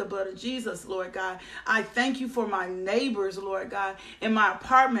plead the blood of Jesus, Lord God. I thank you for my neighbors, Lord God, in my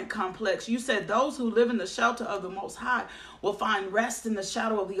apartment complex. You said those who live in the shelter of the Most High will find rest in the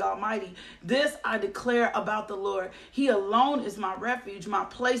shadow of the Almighty. This I declare about the Lord. He alone is my refuge, my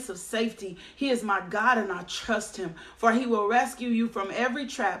place of safety. He is my God, and I trust him. For he will rescue you from every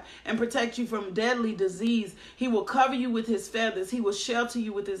trap and protect you from deadly disease. He will cover you with his feathers. He will shelter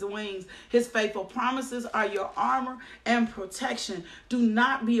you with his wings. His faithful promises are your armor and protection. Do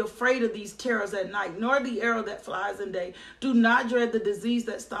not be afraid of these terrors at night, nor the arrow that flies in day. Do not dread the disease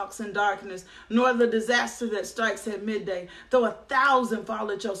that stalks in darkness, nor the disaster that strikes at midday. Though 1,000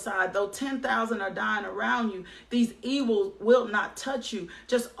 fall at your side, though 10,000 are dying around you, these evils will not touch you.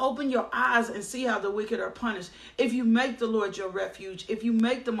 Just open your eyes and see how the wicked are punished. If you make the Lord your refuge, if you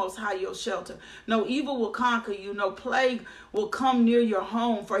make the Most High your shelter, no evil will conquer you, no plague will come near your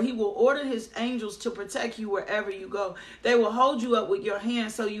home, for he will order his angels to protect you wherever you go. They will hold you up with your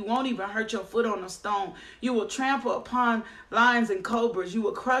hands so you won't even hurt your foot on a stone. You will trample upon lions and cobras. You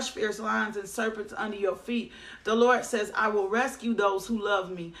will crush fierce lions and serpents under your feet. The Lord says, I will rescue those who love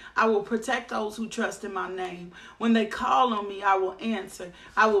me. I will protect those who trust in my name. When they call on me, I will answer.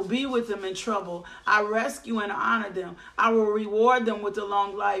 I will be with them in trouble. I rescue and honor them. I will reward them with a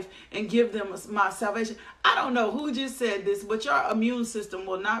long life and give them my salvation. I don't know who just said this, but your immune system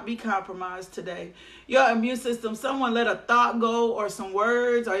will not be compromised today. Your immune system, someone let a thought go or some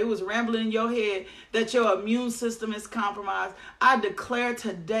words, or it was rambling in your head that your immune system is compromised. I declare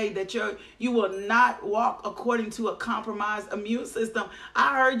today that you will not walk according to a compromised immune system.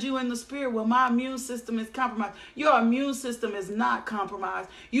 I heard you in the spirit. Well, my immune system is compromised. Your immune system is not compromised.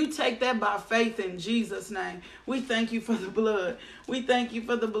 You take that by faith in Jesus' name. We thank you for the blood. We thank you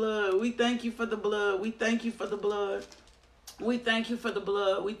for the blood. We thank you for the blood. We thank you for the blood. We thank you for the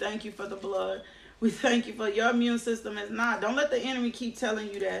blood. We thank you for the blood. We thank you for your immune system is not. Don't let the enemy keep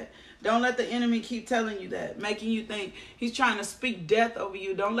telling you that. Don't let the enemy keep telling you that, making you think he's trying to speak death over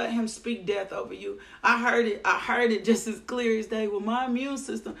you. Don't let him speak death over you. I heard it just as clear as day with my immune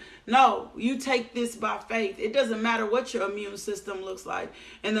system. No, you take this by faith. It doesn't matter what your immune system looks like.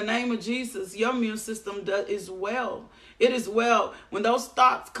 In the name of Jesus, your immune system is well. It is well. When those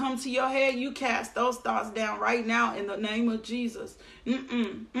thoughts come to your head, you cast those thoughts down right now in the name of Jesus.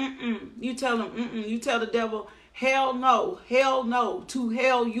 You tell them, you tell the devil, hell no, to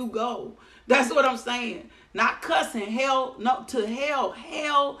hell you go. That's what I'm saying. Not cussing, hell no, to hell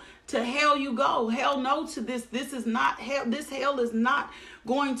you go. Hell no to this. This is not hell. This hell is not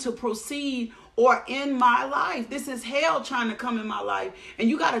going to proceed or in my life. This is hell trying to come in my life. And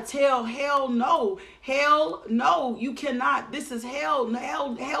you got to tell hell no. Hell no, you cannot. This is hell.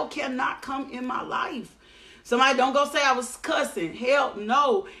 Hell cannot come in my life. Somebody don't go say I was cussing. Hell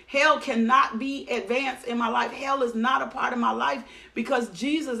no. Hell cannot be advanced in my life. Hell is not a part of my life because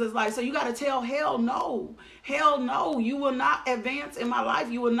Jesus is life. So you got to tell hell no. Hell no. You will not advance in my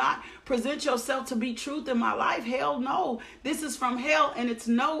life. You will not present yourself to be truth in my life. Hell no. This is from hell and it's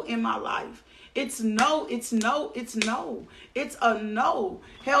no in my life. It's no, it's no, it's no. It's a no.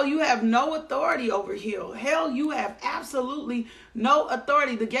 Hell, you have no authority over hell. Hell, you have absolutely no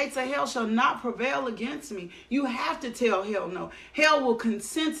authority. The gates of hell shall not prevail against me. You have to tell hell no. Hell will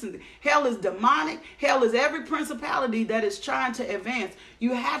consent. Hell is demonic. Hell is every principality that is trying to advance.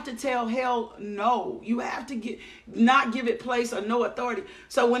 You have to tell hell no. You have to not give it place or no authority.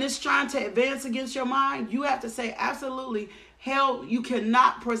 So when it's trying to advance against your mind, you have to say absolutely, hell, you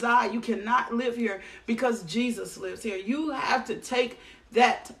cannot preside. You cannot live here because Jesus lives here. You have to take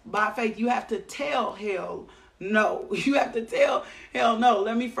that by faith. You have to tell hell no. You have to tell hell no.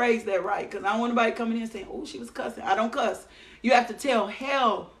 Let me phrase that right because I don't want anybody coming in saying, oh, she was cussing. I don't cuss. You have to tell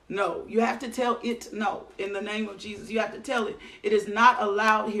hell no. You have to tell it no in the name of Jesus. You have to tell it. It is not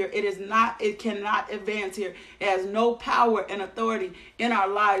allowed here. It cannot advance here. It has no power and authority in our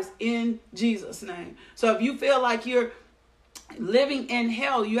lives in Jesus' name. So if you feel like you're living in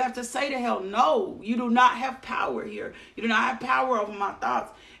hell, you have to say to hell, no, you do not have power here. You do not have power over my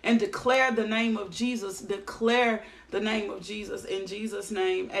thoughts. And declare the name of Jesus. Declare the name of Jesus in Jesus'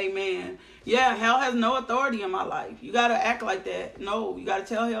 name. Amen. Yeah, hell has no authority in my life. You got to act like that. No, you got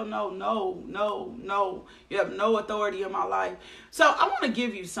to tell hell no, no, no, no. You have no authority in my life. So I want to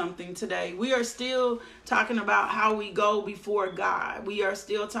give you something today. We are still talking about how we go before God. We are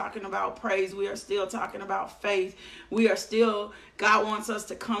still talking about praise. We are still talking about faith. We are still, God wants us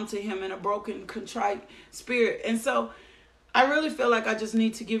to come to him in a broken, contrite spirit. And so I really feel like I just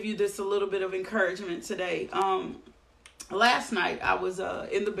need to give you this a little bit of encouragement today. Last night I was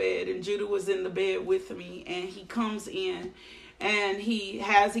in the bed and Judah was in the bed with me, and he comes in and he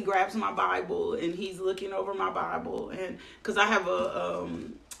grabs my Bible and he's looking over my Bible, and because I have a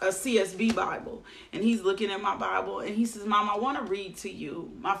CSB Bible, and he's looking at my Bible and he says, Mom, I want to read to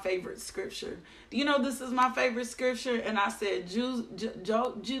you my favorite scripture. Do you know this is my favorite scripture? And I said,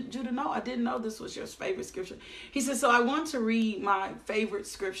 Judah, no, I didn't know this was your favorite scripture. He said, so I want to read my favorite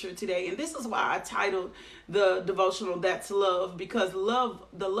scripture today. And this is why I titled the devotional, That's Love, because the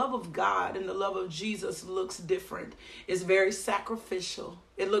love of God and the love of Jesus looks different. It's very sacrificial.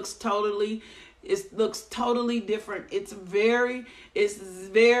 It looks totally different. It's very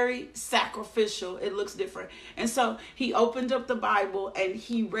sacrificial. It looks different. And so he opened up the Bible and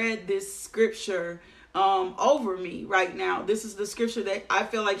he read this scripture over me right now. This is the scripture that I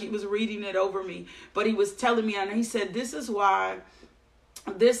feel like he was reading it over me, but he was telling me, and he said, this is why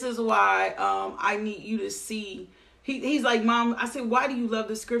I need you to see. He's like, Mom, I said, why do you love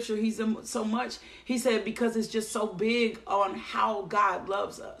the scripture so much? He said, because it's just so big on how God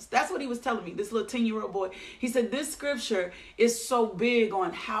loves us. That's what he was telling me, this little 10-year-old boy. He said, this scripture is so big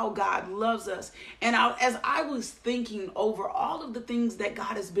on how God loves us. And as I was thinking over all of the things that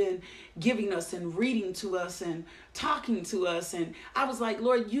God has been giving us and reading to us and talking to us, and I was like,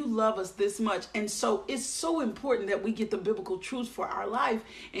 Lord, you love us this much. And so it's so important that we get the biblical truth for our life.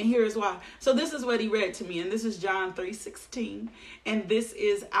 And here's why. So this is what he read to me, and this is John 3:16, and this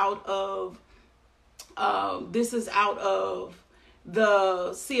is out of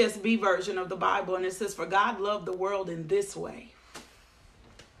the CSB version of the Bible, and it says, for God loved the world in this way.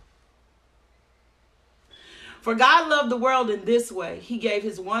 For God loved the world in this way. He gave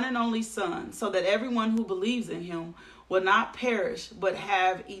his one and only Son, so that everyone who believes in him will not perish, but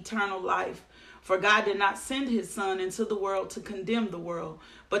have eternal life. For God did not send his Son into the world to condemn the world,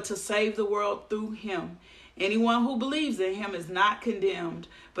 but to save the world through him. Anyone who believes in him is not condemned,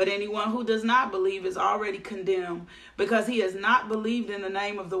 but anyone who does not believe is already condemned, because he has not believed in the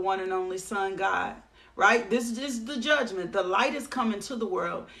name of the one and only Son, God. Right? This is the judgment. The light is come into the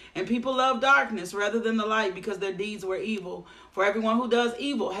world, and people love darkness rather than the light, because their deeds were evil. For everyone who does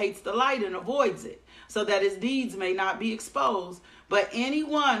evil hates the light and avoids it, so that his deeds may not be exposed. But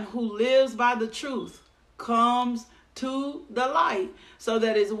anyone who lives by the truth comes to the light, so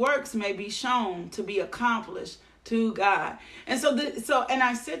that his works may be shown to be accomplished to God. And and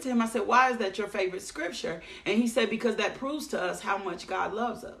I said to him, I said, why is that your favorite scripture? And he said, because that proves to us how much God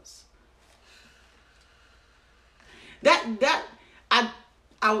loves us.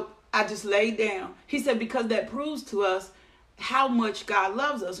 I just laid down. He said, because that proves to us how much God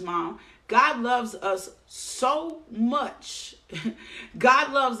loves us, Mom. God loves us so much.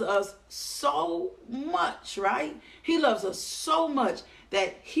 God loves us so much, right? He loves us so much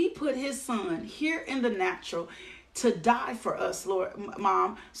that he put his Son here in the natural to die for us, Lord,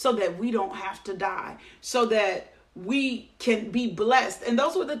 Mom, so that we don't have to die, so that we can be blessed. And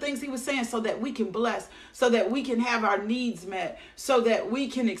those were the things he was saying, so that we can bless, so that we can have our needs met, so that we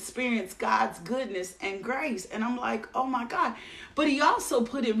can experience God's goodness and grace. And I'm like, oh my God. But he also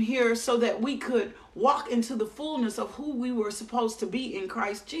put him here so that we could walk into the fullness of who we were supposed to be in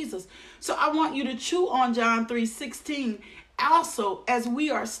Christ Jesus. So I want you to chew on John 3:16 also as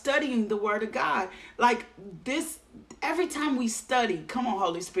we are studying the word of God. Like this, every time we study, come on,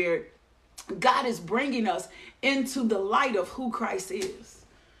 Holy Spirit, God is bringing us into the light of who Christ is.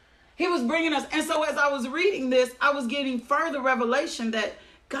 He was bringing us. And so as I was reading this, I was getting further revelation that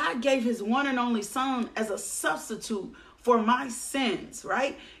God gave his one and only Son as a substitute for my sins,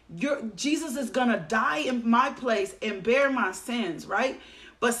 right? Jesus is going to die in my place and bear my sins, right?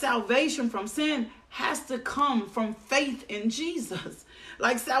 But salvation from sin has to come from faith in Jesus.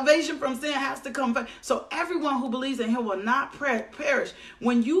 Like salvation from sin has to come from. So everyone who believes in him will not perish.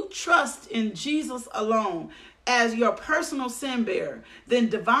 When you trust in Jesus alone as your personal sin bearer, then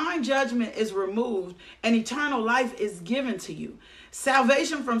divine judgment is removed and eternal life is given to you.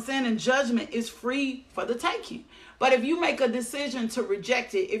 Salvation from sin and judgment is free for the taking. But if you make a decision to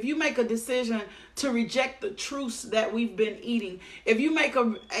reject it, if you make a decision to reject the truths that we've been eating, if you make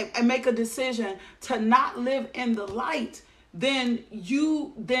a decision to not live in the light, then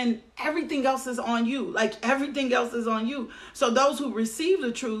everything else is on you. Like everything else is on you. So those who receive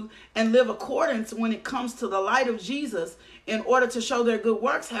the truth and live accordance when it comes to the light of Jesus in order to show their good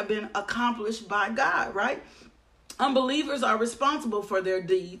works have been accomplished by God, right? Unbelievers are responsible for their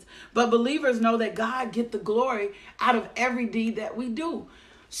deeds, but believers know that God gets the glory out of every deed that we do.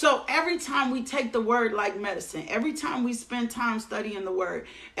 So every time we take the word like medicine, every time we spend time studying the word,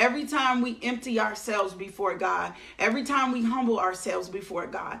 every time we empty ourselves before God, every time we humble ourselves before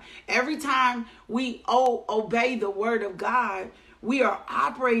God, every time we obey the word of God, we are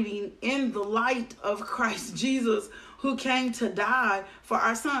operating in the light of Christ Jesus, who came to die for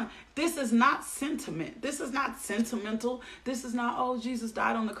our son. This is not sentiment. This is not sentimental. This is not, oh, Jesus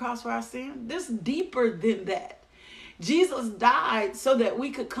died on the cross for our sin. This is deeper than that. Jesus died so that we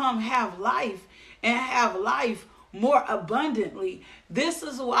could come have life and have life more abundantly. This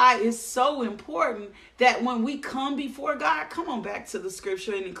is why it's so important that when we come before God, come on back to the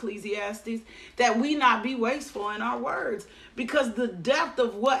scripture in Ecclesiastes, that we not be wasteful in our words, because the depth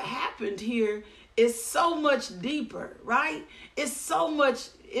of what happened here is so much deeper, right? It's so much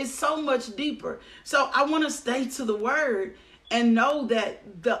deeper. So I want to stay to the word and know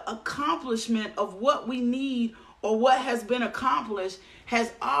that the accomplishment of what we need or what has been accomplished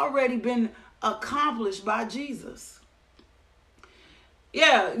has already been accomplished by Jesus.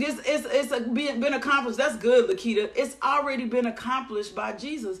 Yeah, it's been accomplished. That's good, Lakita. It's already been accomplished by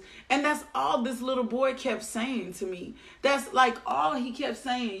Jesus. And that's all this little boy kept saying to me. That's like all he kept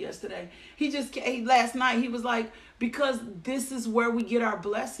saying yesterday. Last night, he was like, because this is where we get our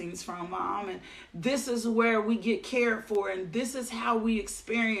blessings from, Mom. And this is where we get cared for. And this is how we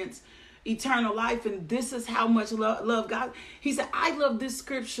experience eternal life. And this is how much love God. He said, I love this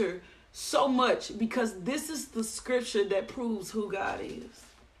scripture so much because this is the scripture that proves who God is.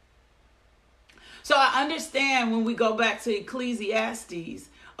 So I understand when we go back to Ecclesiastes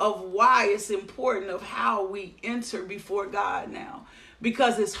of why it's important of how we enter before God now.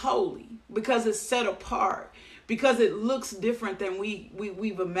 Because it's holy, because it's set apart, because it looks different than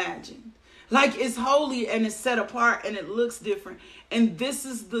we've imagined. Like it's holy and it's set apart and it looks different. And this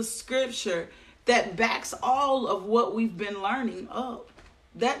is the scripture that backs all of what we've been learning up.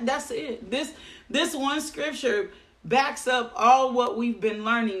 That's it. This one scripture backs up all what we've been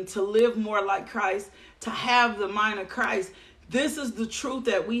learning to live more like Christ, to have the mind of Christ. This is the truth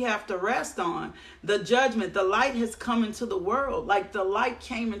that we have to rest on. The judgment, the light has come into the world. Like the light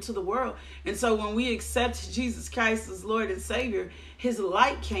came into the world. And so when we accept Jesus Christ as Lord and Savior, his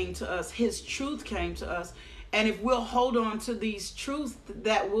light came to us. His truth came to us. And if we'll hold on to these truths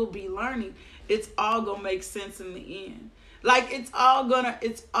that we'll be learning, it's all going to make sense in the end. Like it's all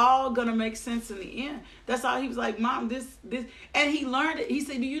gonna make sense in the end. That's all. He was like, Mom, this, and he learned it. He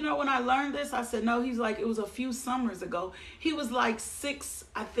said, do you know when I learned this? I said, no. He's like, it was a few summers ago. He was like 6,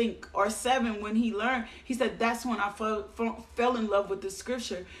 I think, or 7 when he learned. He said, that's when I fell in love with this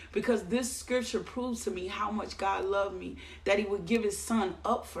scripture, because this scripture proves to me how much God loved me, that he would give his son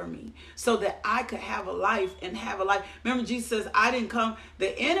up for me so that I could have a life and have a life. Remember, Jesus says, I didn't come,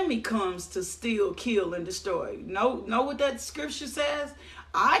 the enemy comes to steal, kill, and destroy. Know what that scripture says?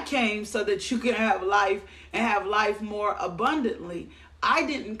 I came so that you can have life and have life more abundantly. I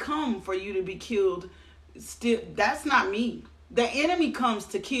didn't come for you to be killed. Still, that's not me. The enemy comes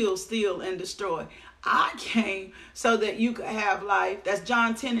to kill, steal, and destroy. I came so that you could have life. That's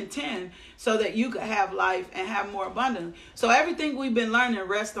John 10:10. So that you could have life and have more abundantly. So everything we've been learning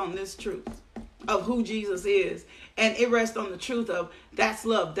rests on this truth of who Jesus is. And it rests on the truth of that's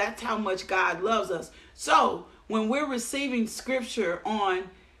love. That's how much God loves us. So when we're receiving scripture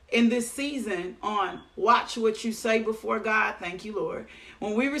in this season on watch what you say before God, thank you, Lord.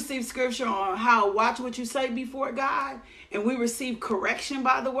 When we receive scripture on how watch what you say before God, and we receive correction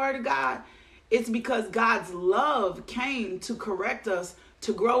by the word of God, it's because God's love came to correct us,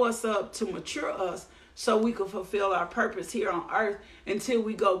 to grow us up, to mature us, so we can fulfill our purpose here on earth until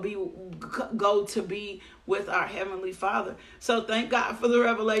we go to be with our Heavenly Father. So thank God for the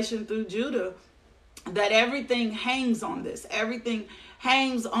revelation through Judah, that everything hangs on this. Everything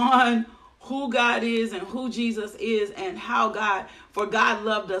hangs on who God is and who Jesus is and how God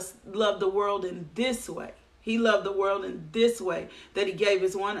loved the world in this way. He loved the world in this way, that he gave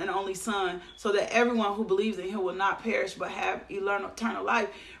his one and only son, so that everyone who believes in him will not perish but have eternal life.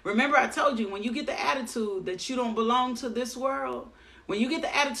 Remember, I told you, when you get the attitude that you don't belong to this world, when you get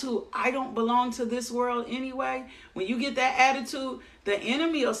the attitude, I don't belong to this world anyway, when you get that attitude, the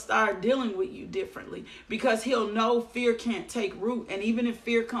enemy will start dealing with you differently, because he'll know fear can't take root. And even if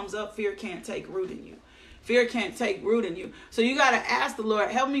fear comes up, fear can't take root in you. Fear can't take root in you. So you got to ask the Lord,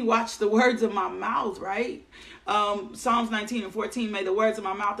 help me watch the words of my mouth, right? Psalms 19:14, may the words of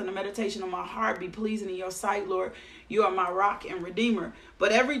my mouth and the meditation of my heart be pleasing in your sight, Lord. You are my rock and redeemer.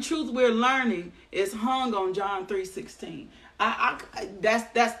 But every truth we're learning is hung on John 3:16.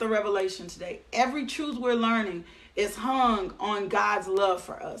 That's the revelation today. Every truth we're learning is hung on God's love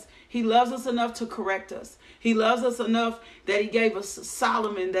for us. He loves us enough to correct us. He loves us enough that he gave us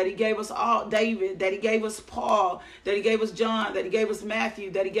Solomon, that he gave us David, that he gave us Paul, that he gave us John, that he gave us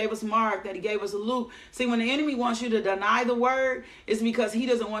Matthew, that he gave us Mark, that he gave us Luke. See, when the enemy wants you to deny the word, it's because he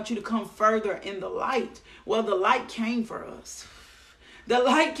doesn't want you to come further in the light. Well, the light came for us. The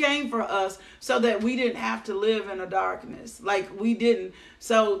light came for us so that we didn't have to live in a darkness. Like we didn't.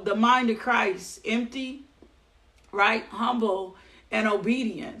 So the mind of Christ, empty, right, humble, and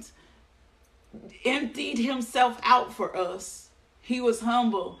obedient, emptied himself out for us. He was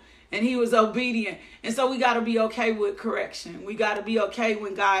humble and he was obedient. And so we got to be okay with correction. We got to be okay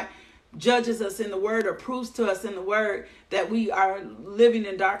when God judges us in the word or proves to us in the word that we are living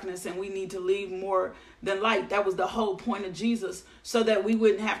in darkness and we need to leave more than light. That was the whole point of Jesus, so that we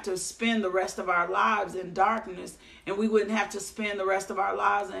wouldn't have to spend the rest of our lives in darkness and we wouldn't have to spend the rest of our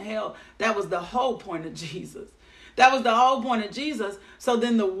lives in hell. That was the whole point of Jesus. That was the whole point of Jesus. So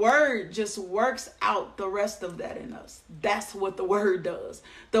then the word just works out the rest of that in us. That's what the word does.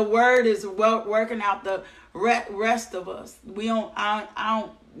 The word is working out the rest of us. I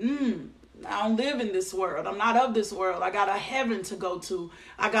don't live in this world. I'm not of this world. I got a heaven to go to.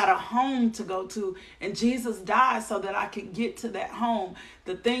 I got a home to go to. And Jesus died so that I could get to that home.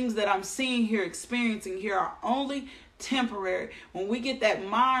 The things that I'm seeing here, experiencing here are only temporary. When we get that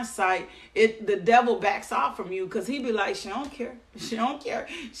mindset, the devil backs off from you, because he be like, she don't care. She don't care.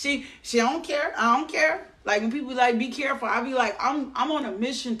 She don't care. I don't care. Like when people be like, be careful, I be like, I'm on a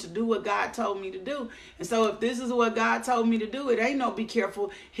mission to do what God told me to do. And so if this is what God told me to do, it ain't no be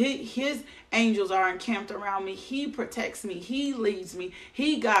careful. His angels are encamped around me. He protects me. He leads me.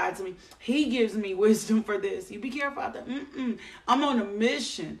 He guides me. He gives me wisdom for this. You be careful out there. I'm on a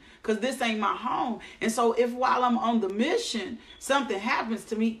mission, because this ain't my home. And so if while I'm on the mission, something happens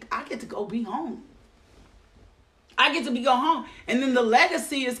to me, I get to go be home. I get to go home. And then the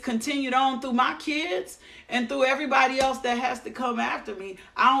legacy is continued on through my kids and through everybody else that has to come after me.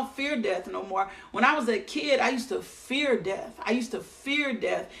 I don't fear death no more. When I was a kid, I used to fear death. I used to fear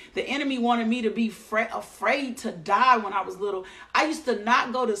death. The enemy wanted me to be afraid to die when I was little. I used to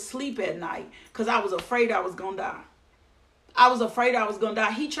not go to sleep at night because I was afraid I was going to die. I was afraid I was going to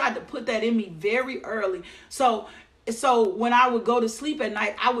die. He tried to put that in me very early. So when I would go to sleep at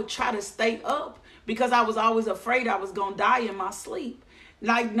night, I would try to stay up, because I was always afraid I was going to die in my sleep.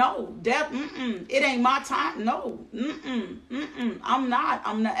 Like, no, death, it ain't my time. No, I'm not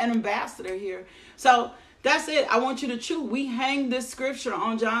an ambassador here. So that's it. I want you to chew. We hang this scripture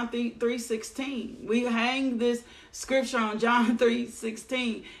on John 3:16. We hang this scripture on John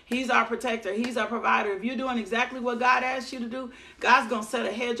 3:16. He's our protector. He's our provider. If you're doing exactly what God asked you to do, God's going to set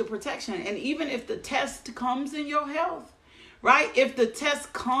a hedge of protection. And even if the test comes in your health, right? If the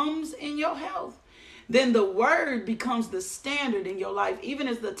test comes in your health, then the word becomes the standard in your life, even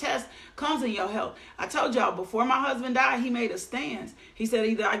as the test comes in your health. I told y'all, before my husband died, he made a stance. He said,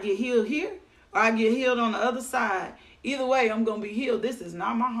 either I get healed here or I get healed on the other side. Either way, I'm going to be healed. This is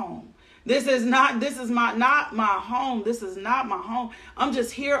not my home. This is not my home. This is not my home. I'm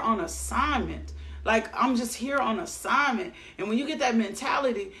just here on assignment. Like, I'm just here on assignment. And when you get that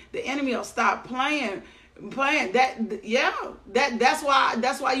mentality, the enemy will stop playing that. Yeah, that's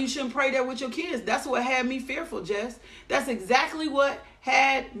why you shouldn't pray that with your kids. That's what had me fearful, Jess. That's exactly what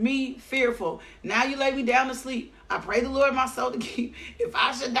had me fearful. Now you lay me down to sleep. I pray the Lord my soul to keep. If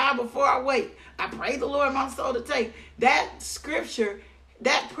I should die before I wake, I pray the Lord my soul to take. That scripture,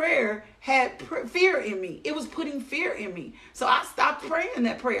 that prayer had fear in me. It was putting fear in me. So I stopped praying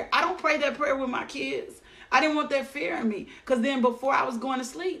that prayer. I don't pray that prayer with my kids. I didn't want that fear in me, because then before I was going to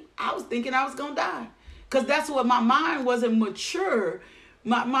sleep, I was thinking I was going to die. Because that's what my mind wasn't mature.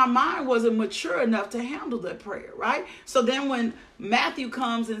 My mind wasn't mature enough to handle that prayer, right? So then when Matthew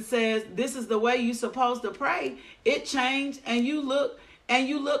comes and says, this is the way you're supposed to pray, it changed, and you look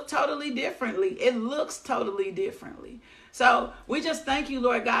totally differently. It looks totally differently. So we just thank you,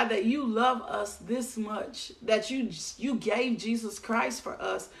 Lord God, that you love us this much, that you gave Jesus Christ for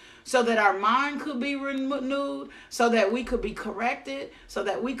us, so that our mind could be renewed, so that we could be corrected, so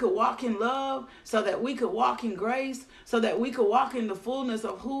that we could walk in love, so that we could walk in grace, so that we could walk in the fullness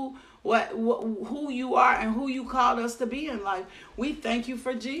of who you are and who you called us to be in life. We thank you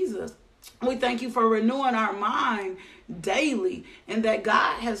for Jesus. We thank you for renewing our mind daily, and that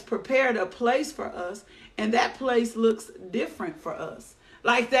God has prepared a place for us, and that place looks different for us.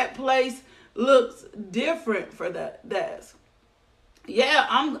 Like that place looks different for that. Yeah,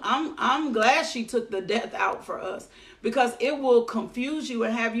 I'm glad she took the death out for us, because it will confuse you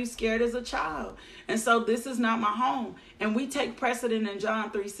and have you scared as a child. And so this is not my home. And we take precedent in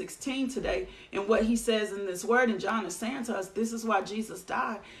John 3:16 today, and what he says in this word. And John is saying to us, this is why Jesus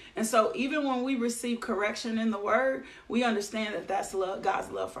died. And so even when we receive correction in the word, we understand that that's love,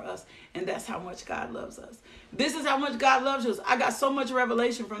 God's love for us. And that's how much God loves us. This is how much God loves us. I got so much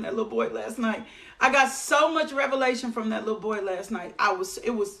revelation from that little boy last night. I got so much revelation from that little boy last night.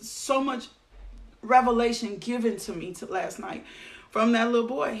 It was so much revelation given to me last night from that little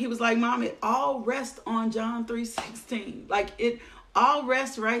boy. He was like, Mom, it all rests on John 3:16. Like, it all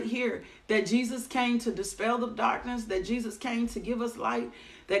rests right here. That Jesus came to dispel the darkness. That Jesus came to give us light.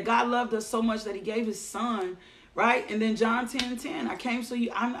 That God loved us so much that he gave his son. Right? And then John 10:10, I came so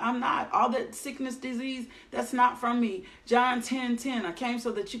you, I'm not, all that sickness, disease, that's not from me. John 10:10, I came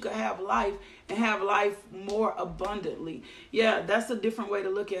so that you could have life, and have life more abundantly. Yeah, that's a different way to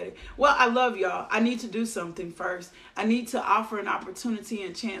look at it. Well, I love y'all. I need to do something first. I need to offer an opportunity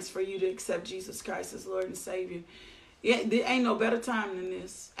and chance for you to accept Jesus Christ as Lord and Savior. Yeah, there ain't no better time than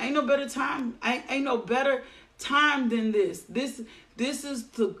this. Ain't no better time. Ain't no better time than this. This is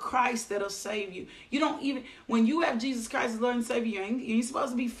the Christ that'll save you. You don't even, when you have Jesus Christ as Lord and Savior, you ain't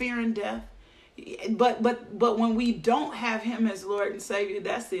supposed to be fearing death. But when we don't have him as Lord and Savior,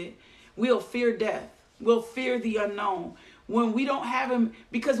 that's it. We'll fear death. We'll fear the unknown. When we don't have him,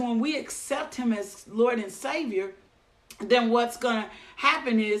 because when we accept him as Lord and Savior, then what's going to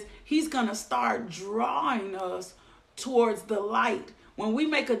happen is he's going to start drawing us towards the light. When we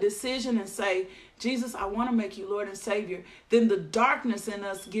make a decision and say, Jesus, I want to make you Lord and Savior, then the darkness in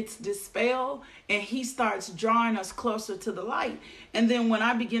us gets dispelled and he starts drawing us closer to the light. And then when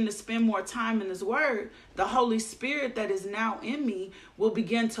I begin to spend more time in his word, the Holy Spirit that is now in me will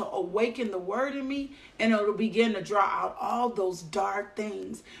begin to awaken the word in me, and it'll begin to draw out all those dark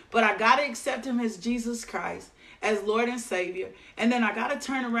things. But I got to accept him as Jesus Christ, as Lord and Savior. And then I got to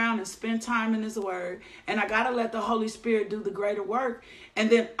turn around and spend time in his word. And I got to let the Holy Spirit do the greater work. And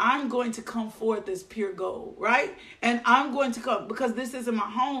then I'm going to come forth as pure gold, right? And I'm going to come, because this isn't my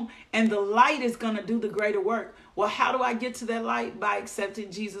home, and the light is going to do the greater work. Well, how do I get to that light? By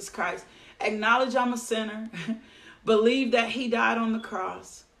accepting Jesus Christ. Acknowledge I'm a sinner. Believe that he died on the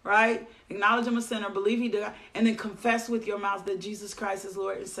cross, right? Acknowledge I'm a sinner, believe he died, and then confess with your mouth that Jesus Christ is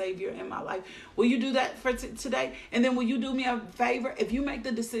Lord and Savior in my life. Will you do that for today? And then will you do me a favor? If you make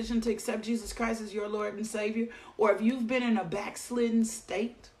the decision to accept Jesus Christ as your Lord and Savior, or if you've been in a backslidden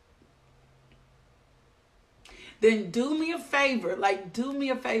state, then do me a favor,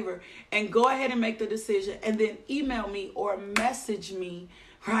 and go ahead and make the decision, and then email me or message me,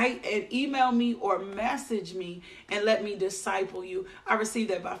 right? And email me or message me and let me disciple you. I received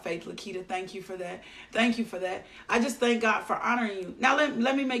that by faith, Lakita. Thank you for that. Thank you for that. I just thank God for honoring you. Now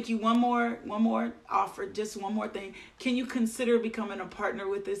let me make you one more offer, just one more thing. Can you consider becoming a partner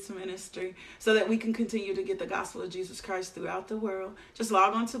with this ministry so that we can continue to get the gospel of Jesus Christ throughout the world? Just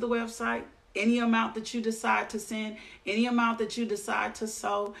log on to the website. Any amount that you decide to send, any amount that you decide to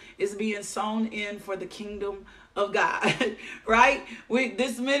sow is being sown in for the kingdom of God, right?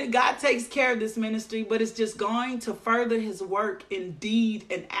 God takes care of this ministry, but it's just going to further his work in deed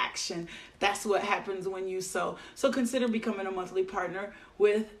and action. That's what happens when you sow. So consider becoming a monthly partner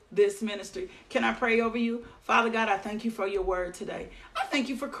with this ministry. Can I pray over you? Father God, I thank you for your word today. I thank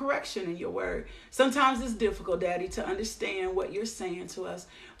you for correction in your word. Sometimes it's difficult, Daddy, to understand what you're saying to us.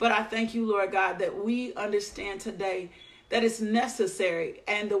 But I thank you, Lord God, that we understand today that it's necessary,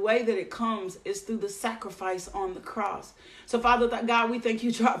 and the way that it comes is through the sacrifice on the cross. So, Father God, we thank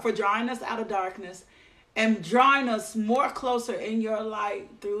you for drawing us out of darkness and drawing us more closer in your light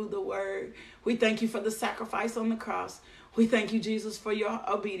through the word. We thank you for the sacrifice on the cross. We thank you, Jesus, for your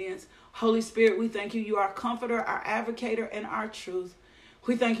obedience. Holy Spirit, we thank you. You are our comforter, our advocator, and our truth.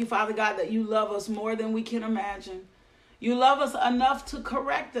 We thank you, Father God, that you love us more than we can imagine. You love us enough to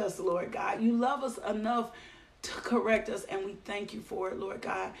correct us, Lord God. You love us enough to correct us, and we thank you for it, Lord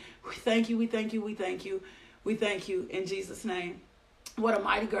God. We thank you, we thank you, we thank you. We thank you in Jesus' name. What a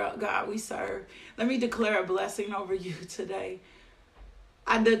mighty God we serve. Let me declare a blessing over you today.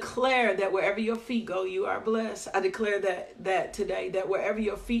 I declare that wherever your feet go, you are blessed. I declare that today, that wherever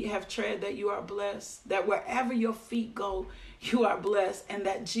your feet have tread, that you are blessed. That wherever your feet go, you are blessed, and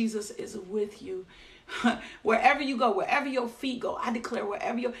that Jesus is with you. Wherever you go, wherever your feet go, I declare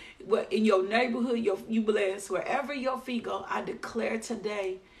in your neighborhood, you blessed. Wherever your feet go, I declare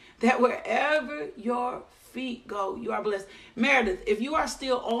today that wherever your feet go, you are blessed. Meredith, if you are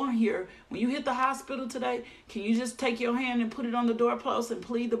still on here, when you hit the hospital today, can you just take your hand and put it on the doorpost and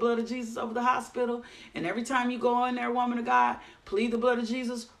plead the blood of Jesus over the hospital? And every time you go in there, woman of God, plead the blood of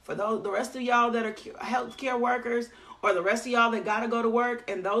Jesus for the rest of y'all that are healthcare workers, or the rest of y'all that got to go to work,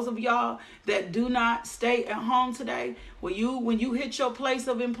 and those of y'all that do not stay at home today, when you hit your place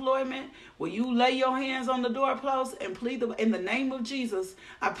of employment, will you lay your hands on the doorpost and plead in the name of Jesus?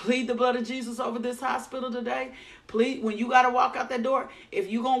 I plead the blood of Jesus over this hospital today. Plead, when you got to walk out that door, if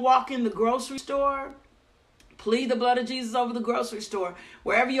you're going to walk in the grocery store, plead the blood of Jesus over the grocery store.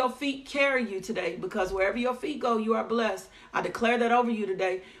 Wherever your feet carry you today, because wherever your feet go, you are blessed. I declare that over you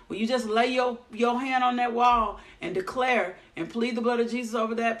today. Will you just lay your hand on that wall and declare and plead the blood of Jesus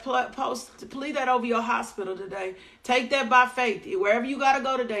over that post? Plead that over your hospital today. Take that by faith. Wherever you got to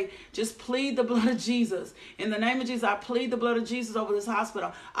go today, just plead the blood of Jesus. In the name of Jesus, I plead the blood of Jesus over this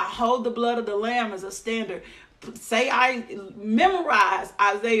hospital. I hold the blood of the Lamb as a standard. memorize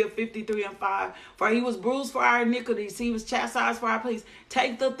Isaiah 53:5. For he was bruised for our iniquities, he was chastised for our peace.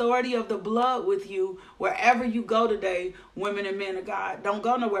 Take the authority of the blood with you wherever you go today, women and men of God. Don't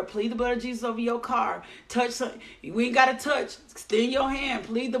go nowhere. Plead the blood of Jesus over your car. We ain't got to touch. Extend your hand.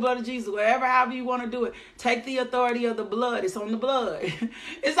 Plead the blood of Jesus wherever, however you want to do it. Take the authority of the blood. It's on the blood.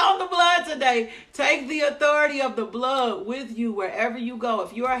 It's on the blood today. Take the authority of the blood with you wherever you go.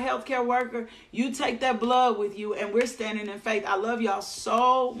 If you're a healthcare worker, you take that blood with you, and we're standing in faith. I love y'all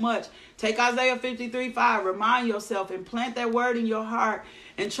so much. Take Isaiah 53:5. Remind yourself and plant that word in your heart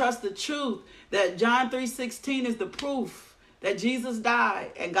and trust the truth that John 3:16 is the proof that Jesus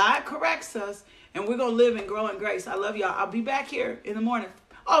died and God corrects us, and we're going to live and grow in grace. I love y'all. I'll be back here in the morning.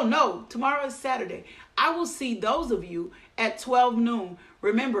 Oh, no, tomorrow is Saturday. I will see those of you at 12 noon.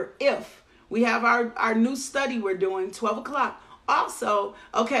 Remember, if we have our new study we're doing, 12 o'clock. Also,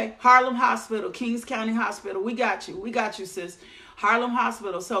 okay, Harlem Hospital, Kings County Hospital. We got you. We got you, sis. Harlem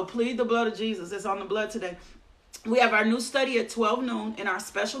Hospital. So plead the blood of Jesus. It's on the blood today. We have our new study at 12 noon in our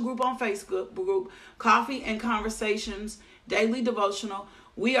special group on Facebook group, Coffee and Conversations, Daily Devotional.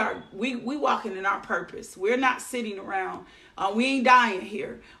 We walking in our purpose. We're not sitting around. We ain't dying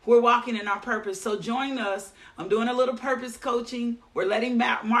here. We're walking in our purpose. So join us. I'm doing a little purpose coaching. We're letting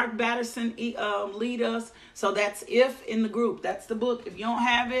Mark Batterson lead us. So that's If in the group. That's the book. If you don't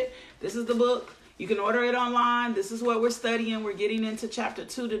have it, this is the book. You can order it online. This is what we're studying. We're getting into chapter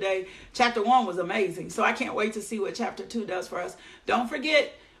 2 today. Chapter 1 was amazing. So I can't wait to see what chapter 2 does for us. Don't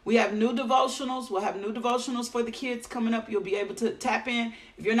forget, we have new devotionals. We'll have new devotionals for the kids coming up. You'll be able to tap in.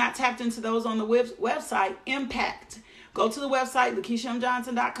 If you're not tapped into those on the website, Impact. Go to the website,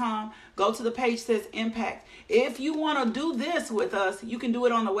 LakeishaMJohnson.com. Go to the page that says Impact. If you want to do this with us, you can do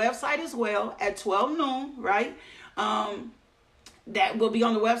it on the website as well at 12 noon, right? That will be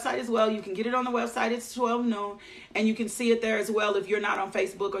on the website as well. You can get it on the website. It's 12 noon. And you can see it there as well if you're not on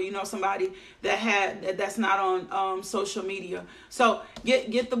Facebook or you know somebody that's not on social media. So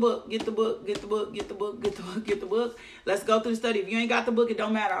get the book, get the book, get the book, get the book, get the book, get the book. Let's go through the study. If you ain't got the book, it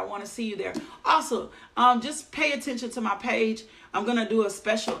don't matter. I want to see you there. Also, just pay attention to my page. I'm going to do a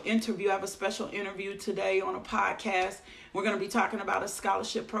special interview. I have a special interview today on a podcast. We're going to be talking about a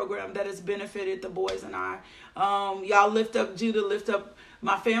scholarship program that has benefited the boys and I. Y'all lift up Judah, lift up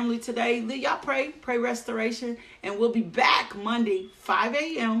my family today. Y'all pray restoration. And we'll be back Monday, 5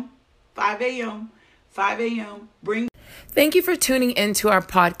 a.m. Thank you for tuning into our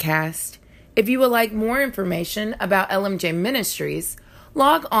podcast. If you would like more information about LMJ Ministries,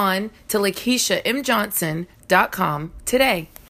 log on to LakeishaMJohnson.com today.